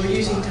using, and we're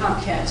using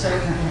Tomcat. So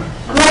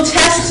we'll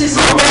test to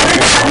see whether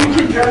or not we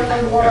can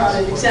learn more on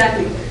it.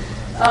 Exactly.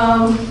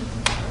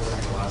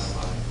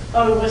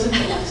 Oh, it wasn't the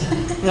last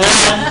time.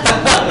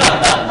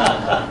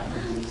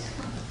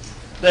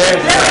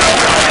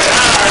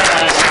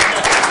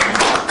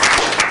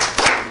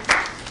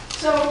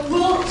 So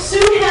we'll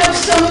soon have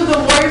some of the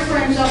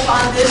wireframes up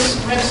on this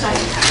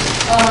website.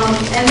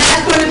 And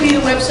that's going to be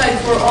the website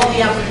for all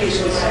the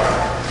applications.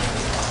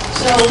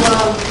 So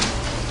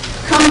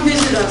come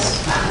visit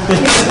us.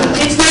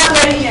 It's not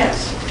ready yet.